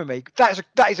 Come Dine With Me. That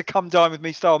is a Come Dine With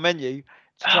Me style menu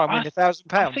to try and win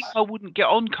 £1,000. I think I wouldn't get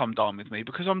on Come Dine With Me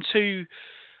because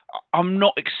I'm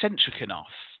not eccentric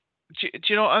enough. Do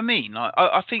you know what I mean?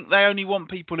 I think they only want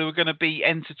people who are going to be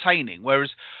entertaining,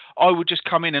 whereas I would just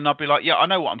come in and I'd be like, yeah, I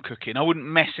know what I'm cooking. I wouldn't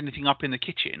mess anything up in the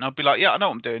kitchen. I'd be like, yeah, I know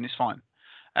what I'm doing. It's fine.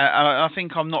 I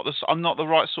think I'm not the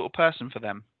right sort of person for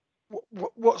them.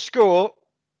 What score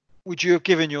would you have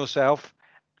given yourself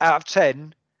out of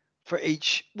 10 for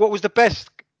each? What was the best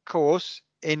course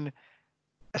in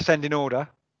ascending order?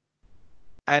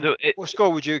 And what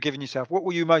score would you have given yourself? What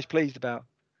were you most pleased about?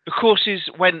 The courses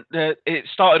it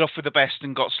started off with the best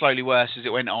and got slowly worse as it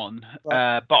went on.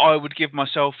 Right. But I would give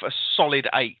myself a solid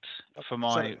 8 for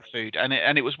my food, and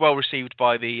it was well received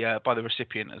by the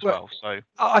recipient as well. So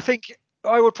I think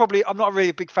I would probably. I'm not really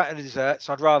a big fan of desserts.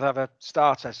 So I'd rather have a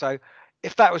starter. So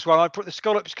if that was one, I'd put the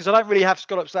scallops, because I don't really have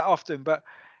scallops that often. But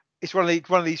it's one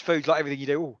of these foods, like everything you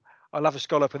do. Oh, I love a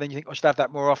scallop, and then you think I should have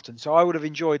that more often. So I would have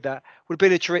enjoyed that. Would have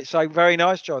been a chorizo. Very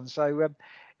nice, John. So.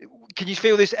 Can you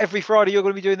feel this every Friday? You're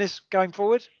going to be doing this going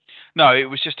forward? No, it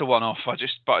was just a one-off. I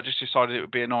just decided it would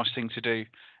be a nice thing to do,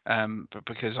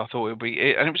 because I thought it would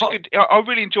be, and it was good. I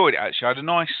really enjoyed it actually. I had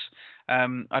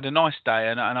a nice day,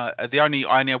 and I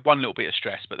only had one little bit of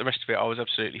stress, but the rest of it I was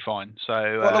absolutely fine.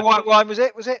 So what the white wine was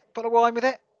it? Was it bottle of wine with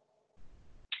it?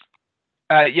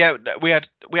 Yeah, we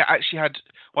actually had.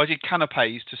 Well, I did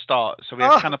canapes to start, so we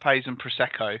had canapes and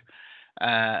prosecco.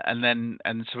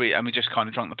 We just kind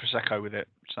of drank the prosecco with it.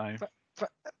 So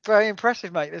very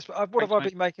impressive, mate. What have I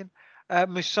been making?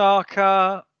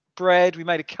 Moussaka bread. We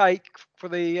made a cake for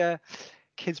the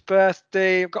kid's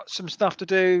birthday. I've got some stuff to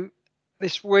do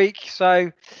this week.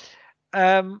 So what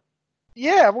have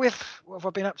I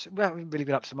been up to? Well, I haven't really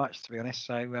been up to much, to be honest.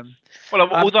 So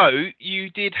although you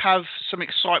did have some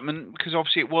excitement because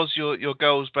obviously it was your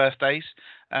girls' birthdays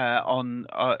on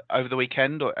over the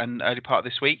weekend and early part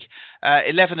of this week.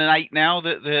 11 and 8 now.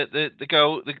 The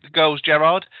girls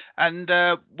Gerard, and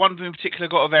one of them in particular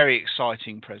got a very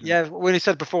exciting present. Yeah, when he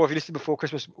said before, if you listened before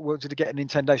Christmas, wanted to get a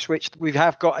Nintendo Switch. We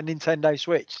have got a Nintendo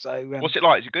Switch. So what's it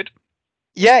like? Is it good?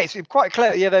 Yeah, it's quite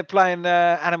clever. Yeah, they're playing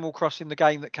Animal Crossing, the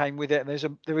game that came with it,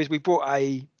 and we bought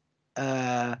a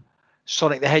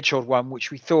Sonic the Hedgehog one,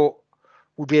 which we thought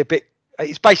would be a bit.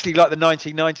 It's basically like the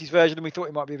 1990s version, and we thought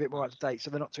it might be a bit more up to date.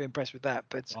 So they're not too impressed with that.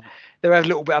 But there are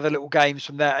other little games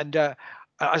from that, and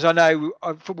as I know,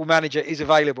 Football Manager is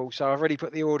available, so I've already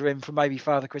put the order in for maybe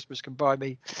Father Christmas can buy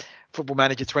me Football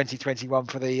Manager 2021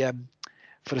 for the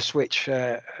Switch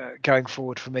going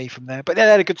forward for me from there. But they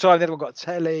had a good time. Everyone got a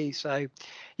telly. So,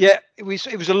 yeah, it was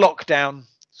a lockdown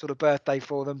sort of birthday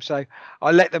for them. So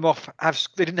I let them off.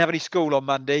 They didn't have any school on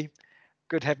Monday.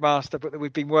 Good headmaster, but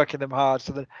we've been working them hard.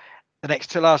 So the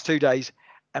last 2 days,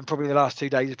 and probably the last 2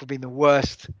 days have been the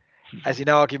worst, as in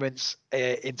arguments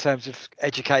in terms of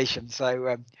education.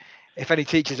 So if any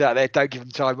teachers out there, don't give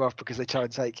them time off because they try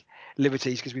and take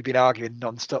liberties, because we've been arguing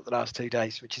non-stop the last 2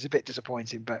 days, which is a bit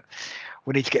disappointing, but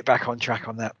we need to get back on track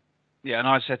on that. Yeah, and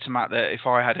I said to Matt that if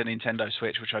I had a Nintendo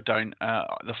Switch, which I don't,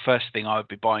 the first thing I would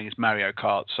be buying is Mario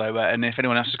Kart. So, and if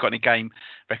anyone else has got any game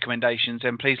recommendations,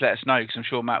 then please let us know, because I'm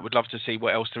sure Matt would love to see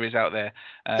what else there is out there.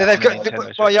 They've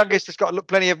got my youngest has got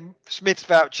plenty of Smith's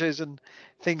vouchers and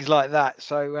things like that.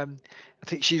 So I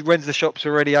think when's the shops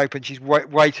already open, she's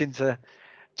waiting to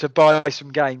buy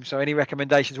some games. So any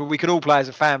recommendations? Well, we can all play as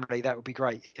a family. That would be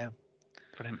great. Yeah.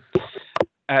 Brilliant.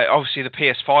 Obviously, the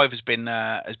PS5 has been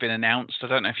announced. I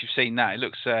don't know if you've seen that. It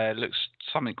looks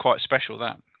something quite special.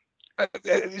 That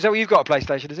is that what you've got, a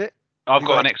PlayStation? Is it? I've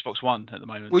got an Xbox One at the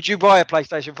moment. Would you buy a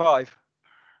PlayStation 5?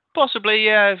 Possibly,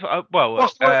 yeah.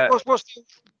 What's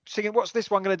this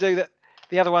one going to do that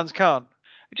the other ones can't?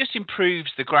 It just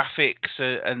improves the graphics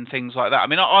and things like that. I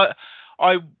mean,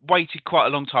 I waited quite a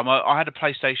long time. I had a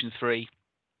PlayStation 3,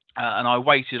 and I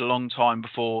waited a long time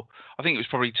before. I think it was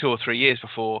probably 2 or 3 years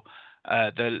before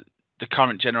the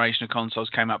current generation of consoles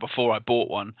came out, before I bought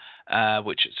one. I'm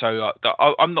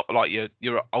not like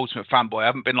your ultimate fanboy. I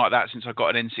haven't been like that since I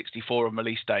got an N64 on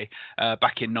release day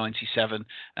back in '97.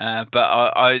 But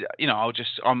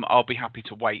I'll be happy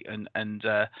to wait.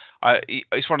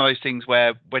 It's one of those things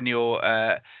where when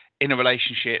you're in a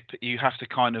relationship, you have to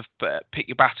kind of pick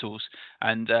your battles,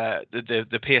 and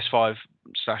the PS5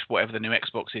 / whatever the new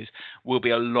Xbox is will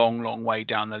be a long, long way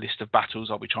down the list of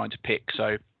battles I'll be trying to pick.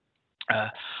 So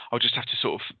I'll just have to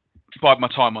sort of bide my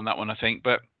time on that one, I think.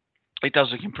 But it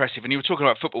does look impressive. And you were talking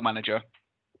about Football Manager.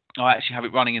 I actually have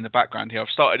it running in the background here. I've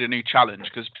started a new challenge,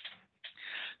 because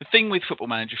the thing with Football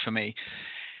Manager for me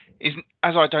is,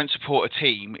 as I don't support a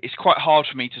team, it's quite hard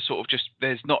for me to sort of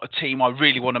there's not a team I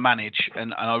really want to manage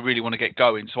and I really want to get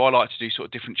going. So I like to do sort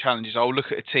of different challenges. I'll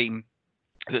look at a team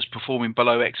that's performing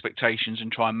below expectations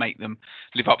and try and make them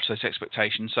live up to those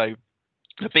expectations. So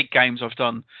the big games I've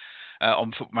done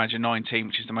on Football Manager 19,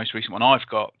 which is the most recent one I've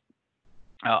got,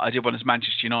 I did one as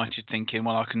Manchester United, thinking,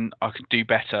 well, I can do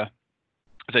better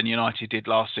than United did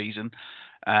last season,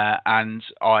 and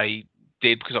I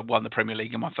did, because I won the Premier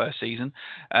League in my first season.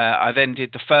 I then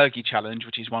did the Fergie Challenge,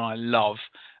 which is one I love,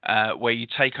 where you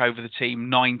take over the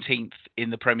team 19th in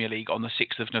the Premier League on the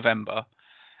 6th of November,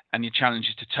 and your challenge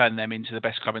is to turn them into the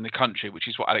best club in the country, which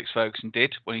is what Alex Ferguson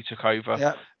did when he took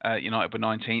over. United were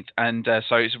 19th, and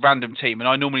so it's a random team. And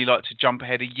I normally like to jump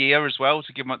ahead a year as well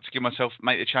to give myself,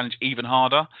 make the challenge even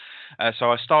harder.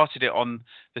 So I started it on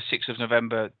the 6th of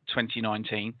November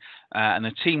 2019, and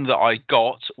the team that I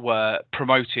got were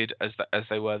promoted as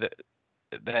they were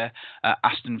there,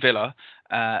 Aston Villa.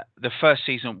 The first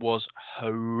season was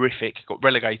horrific, got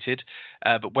relegated,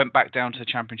 but went back down to the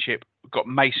Championship, got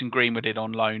Mason Greenwood in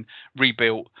on loan,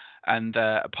 rebuilt, and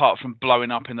apart from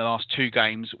blowing up in the last 2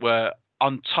 games, were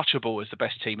untouchable as the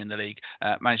best team in the league.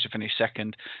 Managed to finish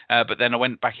second, but then I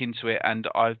went back into it, and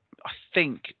I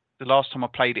think the last time I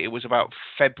played it was about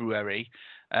February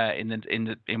in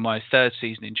my 3rd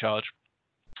season in charge.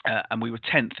 And we were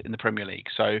 10th in the Premier League,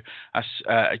 so that's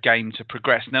a game to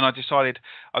progress. And then I decided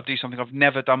I'd do something I've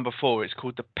never done before. It's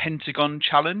called the Pentagon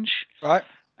Challenge. Right.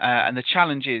 And the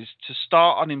challenge is to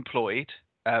start unemployed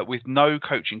with no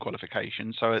coaching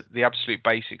qualification, so the absolute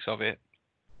basics of it.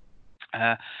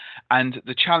 And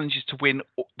the challenge is to win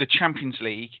the Champions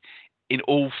League in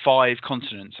all 5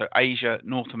 continents, so Asia,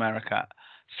 North America,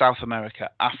 South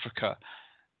America, Africa,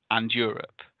 and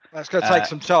Europe. That's going to take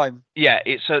some time. Yeah,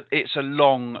 it's a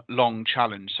long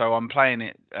challenge. So I'm playing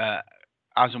it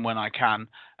as and when I can.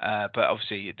 But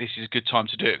obviously, this is a good time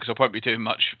to do it, because I won't be doing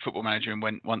much Football Manager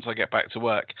once I get back to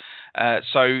work.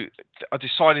 So I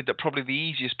decided that probably the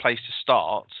easiest place to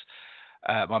start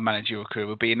my managerial career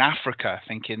would be in Africa,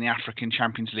 thinking the African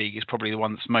Champions League is probably the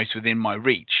one that's most within my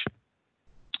reach.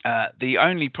 The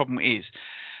only problem is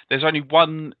there's only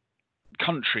one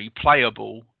country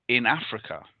playable in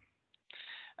Africa.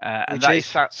 And that is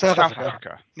South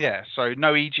Africa. Yeah, so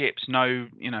no Egypt, no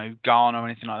Ghana or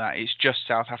anything like that. It's just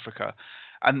South Africa,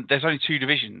 and there's only 2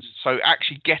 divisions. So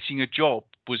actually getting a job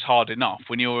was hard enough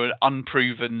when you're an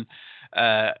unproven,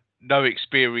 no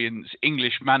experience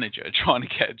English manager trying to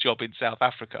get a job in South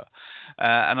Africa.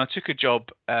 And I took a job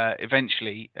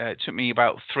eventually. It took me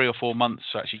about 3 or 4 months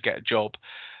to actually get a job.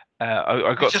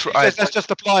 That's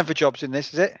just applying for jobs in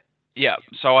this, is it? Yeah,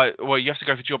 so you have to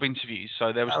go for job interviews.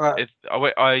 So there was,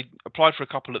 I applied for a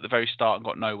couple at the very start and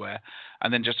got nowhere,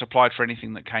 and then just applied for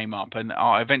anything that came up. And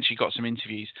I eventually got some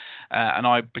interviews, and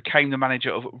I became the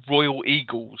manager of Royal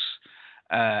Eagles,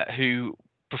 who,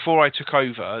 before I took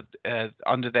over,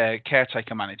 under their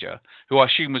caretaker manager, who I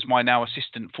assume was my now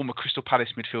assistant, former Crystal Palace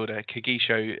midfielder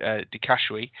Kagiso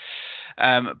Dikashwe.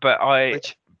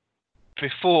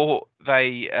 Before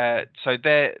they,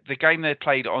 the game they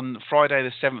played on Friday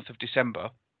the 7th of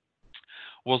December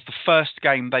was the first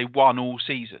game they won all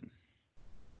season.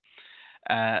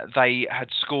 They had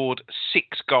scored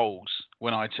 6 goals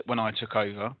when I took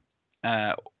over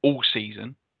all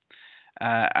season.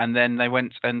 And then they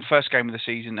went, and first game of the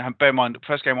season, bear in mind,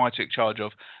 first game I took charge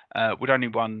of, we'd only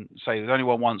won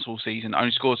once all season,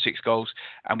 only scored 6 goals,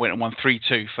 and went and won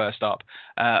 3-2 first up.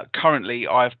 Currently,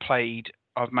 I've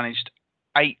managed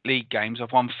 8 league games.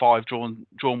 I've won 5, drawn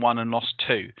 1, and lost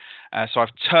 2. So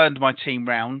I've turned my team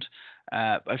round.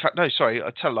 In fact, no, sorry, I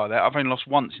tell a lie there. I've only lost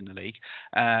once in the league.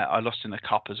 I lost in the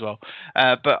cup as well.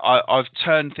 But I've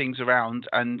turned things around,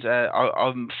 and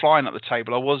I'm flying up the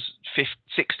table. I was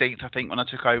 16th, I think, when I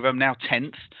took over. I'm now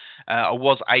 10th. I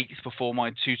was 8th before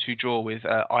my 2-2 draw with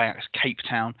Ajax Cape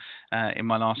Town in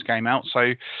my last game out.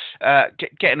 So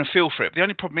getting a feel for it. But the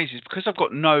only problem is because I've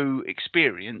got no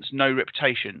experience, no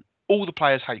reputation, all the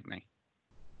players hate me.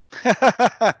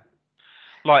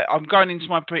 Like, I'm going into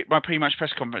my pre-match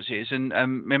press conferences, and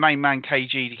my main man,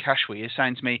 KG Kashwi, is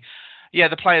saying to me, yeah,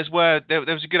 the players there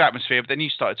was a good atmosphere, but then you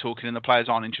started talking and the players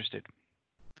aren't interested.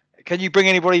 Can you bring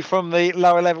anybody from the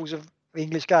lower levels of the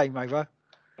English game over?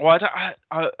 Well,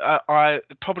 I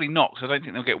probably not, because I don't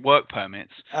think they'll get work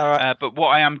permits. All right. But what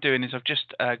I am doing is I've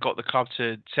just got the club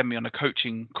to send me on a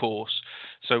coaching course.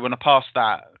 So when I pass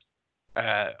that,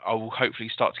 I will hopefully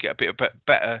start to get a bit of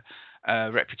better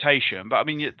reputation. But I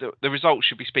mean, the results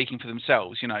should be speaking for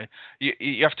themselves. You know,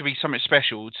 you have to be something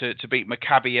special to beat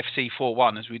Maccabi FC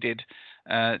 4-1 as we did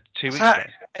 2 weeks ago.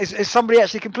 Has somebody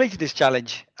actually completed this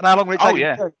challenge? And how long will it take? Oh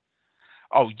yeah.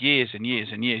 Oh, years and years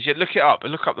and years. Yeah, look it up.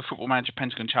 Look up the Football Manager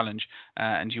Pentagon Challenge,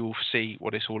 and you will see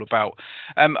what it's all about.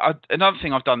 Another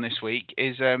thing I've done this week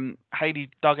is Hayley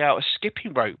dug out a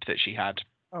skipping rope that she had.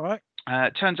 All right.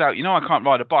 It turns out, I can't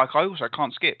ride a bike. I also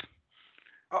can't skip.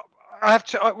 I have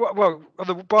to. Well, on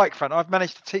the bike front, I've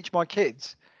managed to teach my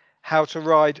kids how to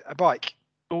ride a bike.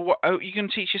 Well, you can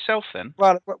teach yourself then?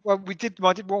 Well, we did.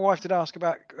 My wife did ask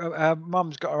about.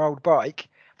 Mum's got her old bike.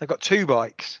 They've got 2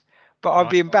 bikes, but I'd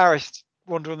be embarrassed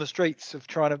wandering on the streets of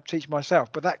trying to teach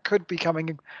myself. But that could be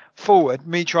coming forward.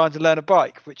 Me trying to learn a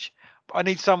bike, which I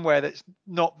need somewhere that's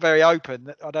not very open,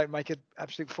 that I don't make an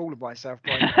absolute fool of myself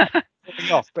by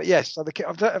falling off. But yes, so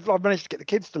I've managed to get the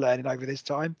kids to learn it over this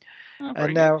time.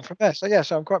 And now from there,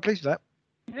 so I'm quite pleased with that.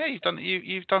 Yeah,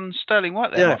 you've done sterling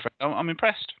work there, my friend. I'm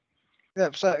impressed. Yeah,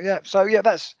 so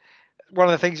that's one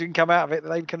of the things you can come out of it, that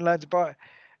they can learn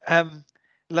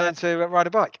to ride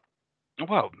a bike.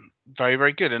 Well, very,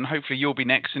 very good, and hopefully you'll be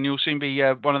next, and you'll soon be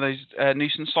one of those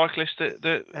nuisance cyclists that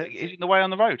is in the way on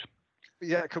the road.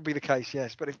 Yeah, it could be the case,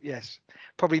 yes, but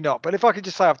probably not. But if I could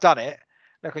just say I've done it,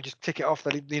 I could just tick it off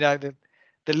the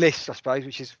list, I suppose,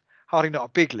 which is hardly not a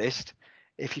big list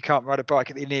if you can't ride a bike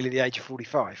at nearly the age of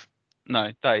 45.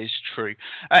 No, that is true.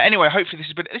 Anyway, hopefully this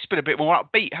has been a bit more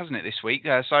upbeat, hasn't it, this week?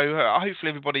 So hopefully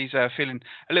everybody's feeling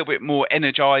a little bit more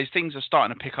energised. Things are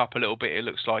starting to pick up a little bit, it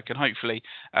looks like, and hopefully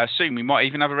soon we might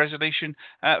even have a resolution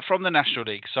from the National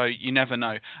League. So you never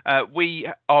know.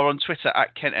 We are on Twitter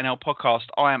at KentNL Podcast.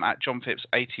 I am at John Phipps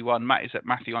 81. Matt is at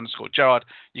Matthew_Gerard.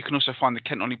 You can also find the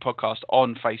Kent Only Podcast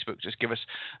on Facebook. Just give us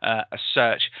a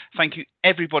search. Thank you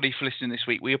everybody for listening this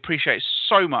week. We appreciate it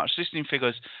so much. Listening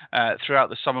figures throughout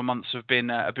the summer months have been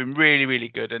really, really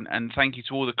good, and thank you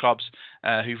to all the clubs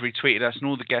who've retweeted us and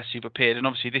all the guests who've appeared, and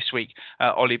obviously this week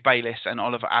Ollie Bayliss and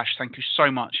Oliver Ash. Thank you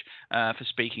so much for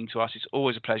speaking to us. It's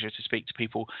always a pleasure to speak to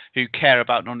people who care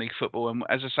about non-league football, and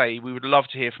as I say, we would love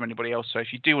to hear from anybody else. So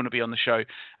if you do want to be on the show,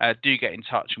 do get in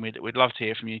touch, and we'd love to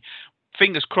hear from you.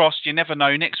 Fingers crossed. You never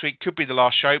know, next week could be the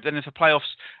last show, but then if the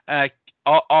playoffs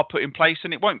are put in place,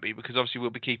 and it won't be, because obviously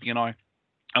we'll be keeping an eye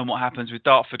on what happens with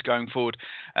Dartford going forward.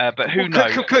 But who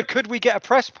knows? Could we get a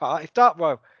press part? If we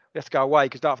have to go away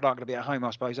because Dartford aren't going to be at home,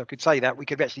 I suppose. I could say that. We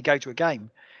could actually go to a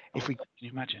game. Can you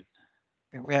imagine?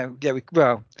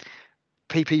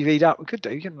 PPV'd up. We could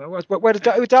do.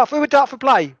 Who would Dartford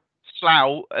play?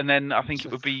 Slough, and then I think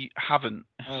it would be Havant.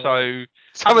 So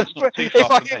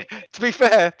to be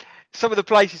fair, some of the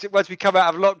places that once we come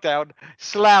out of lockdown,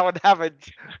 Slough and Havant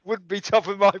wouldn't be top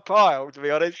of my pile, to be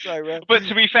honest. So, but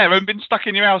to be fair, I've been stuck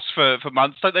in your house for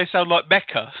months. Don't they sound like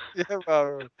Mecca? Yeah,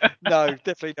 well, no,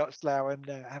 definitely not Slough and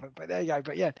Havant. But there you go.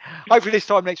 But yeah, hopefully this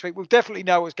time next week we'll definitely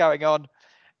know what's going on,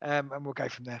 and we'll go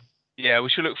from there. Yeah, we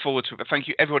should look forward to it. But thank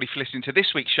you everybody for listening to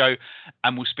this week's show,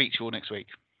 and we'll speak to you all next week.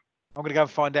 I'm going to go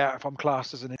and find out if I'm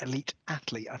classed as an elite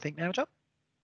athlete, I think now, John.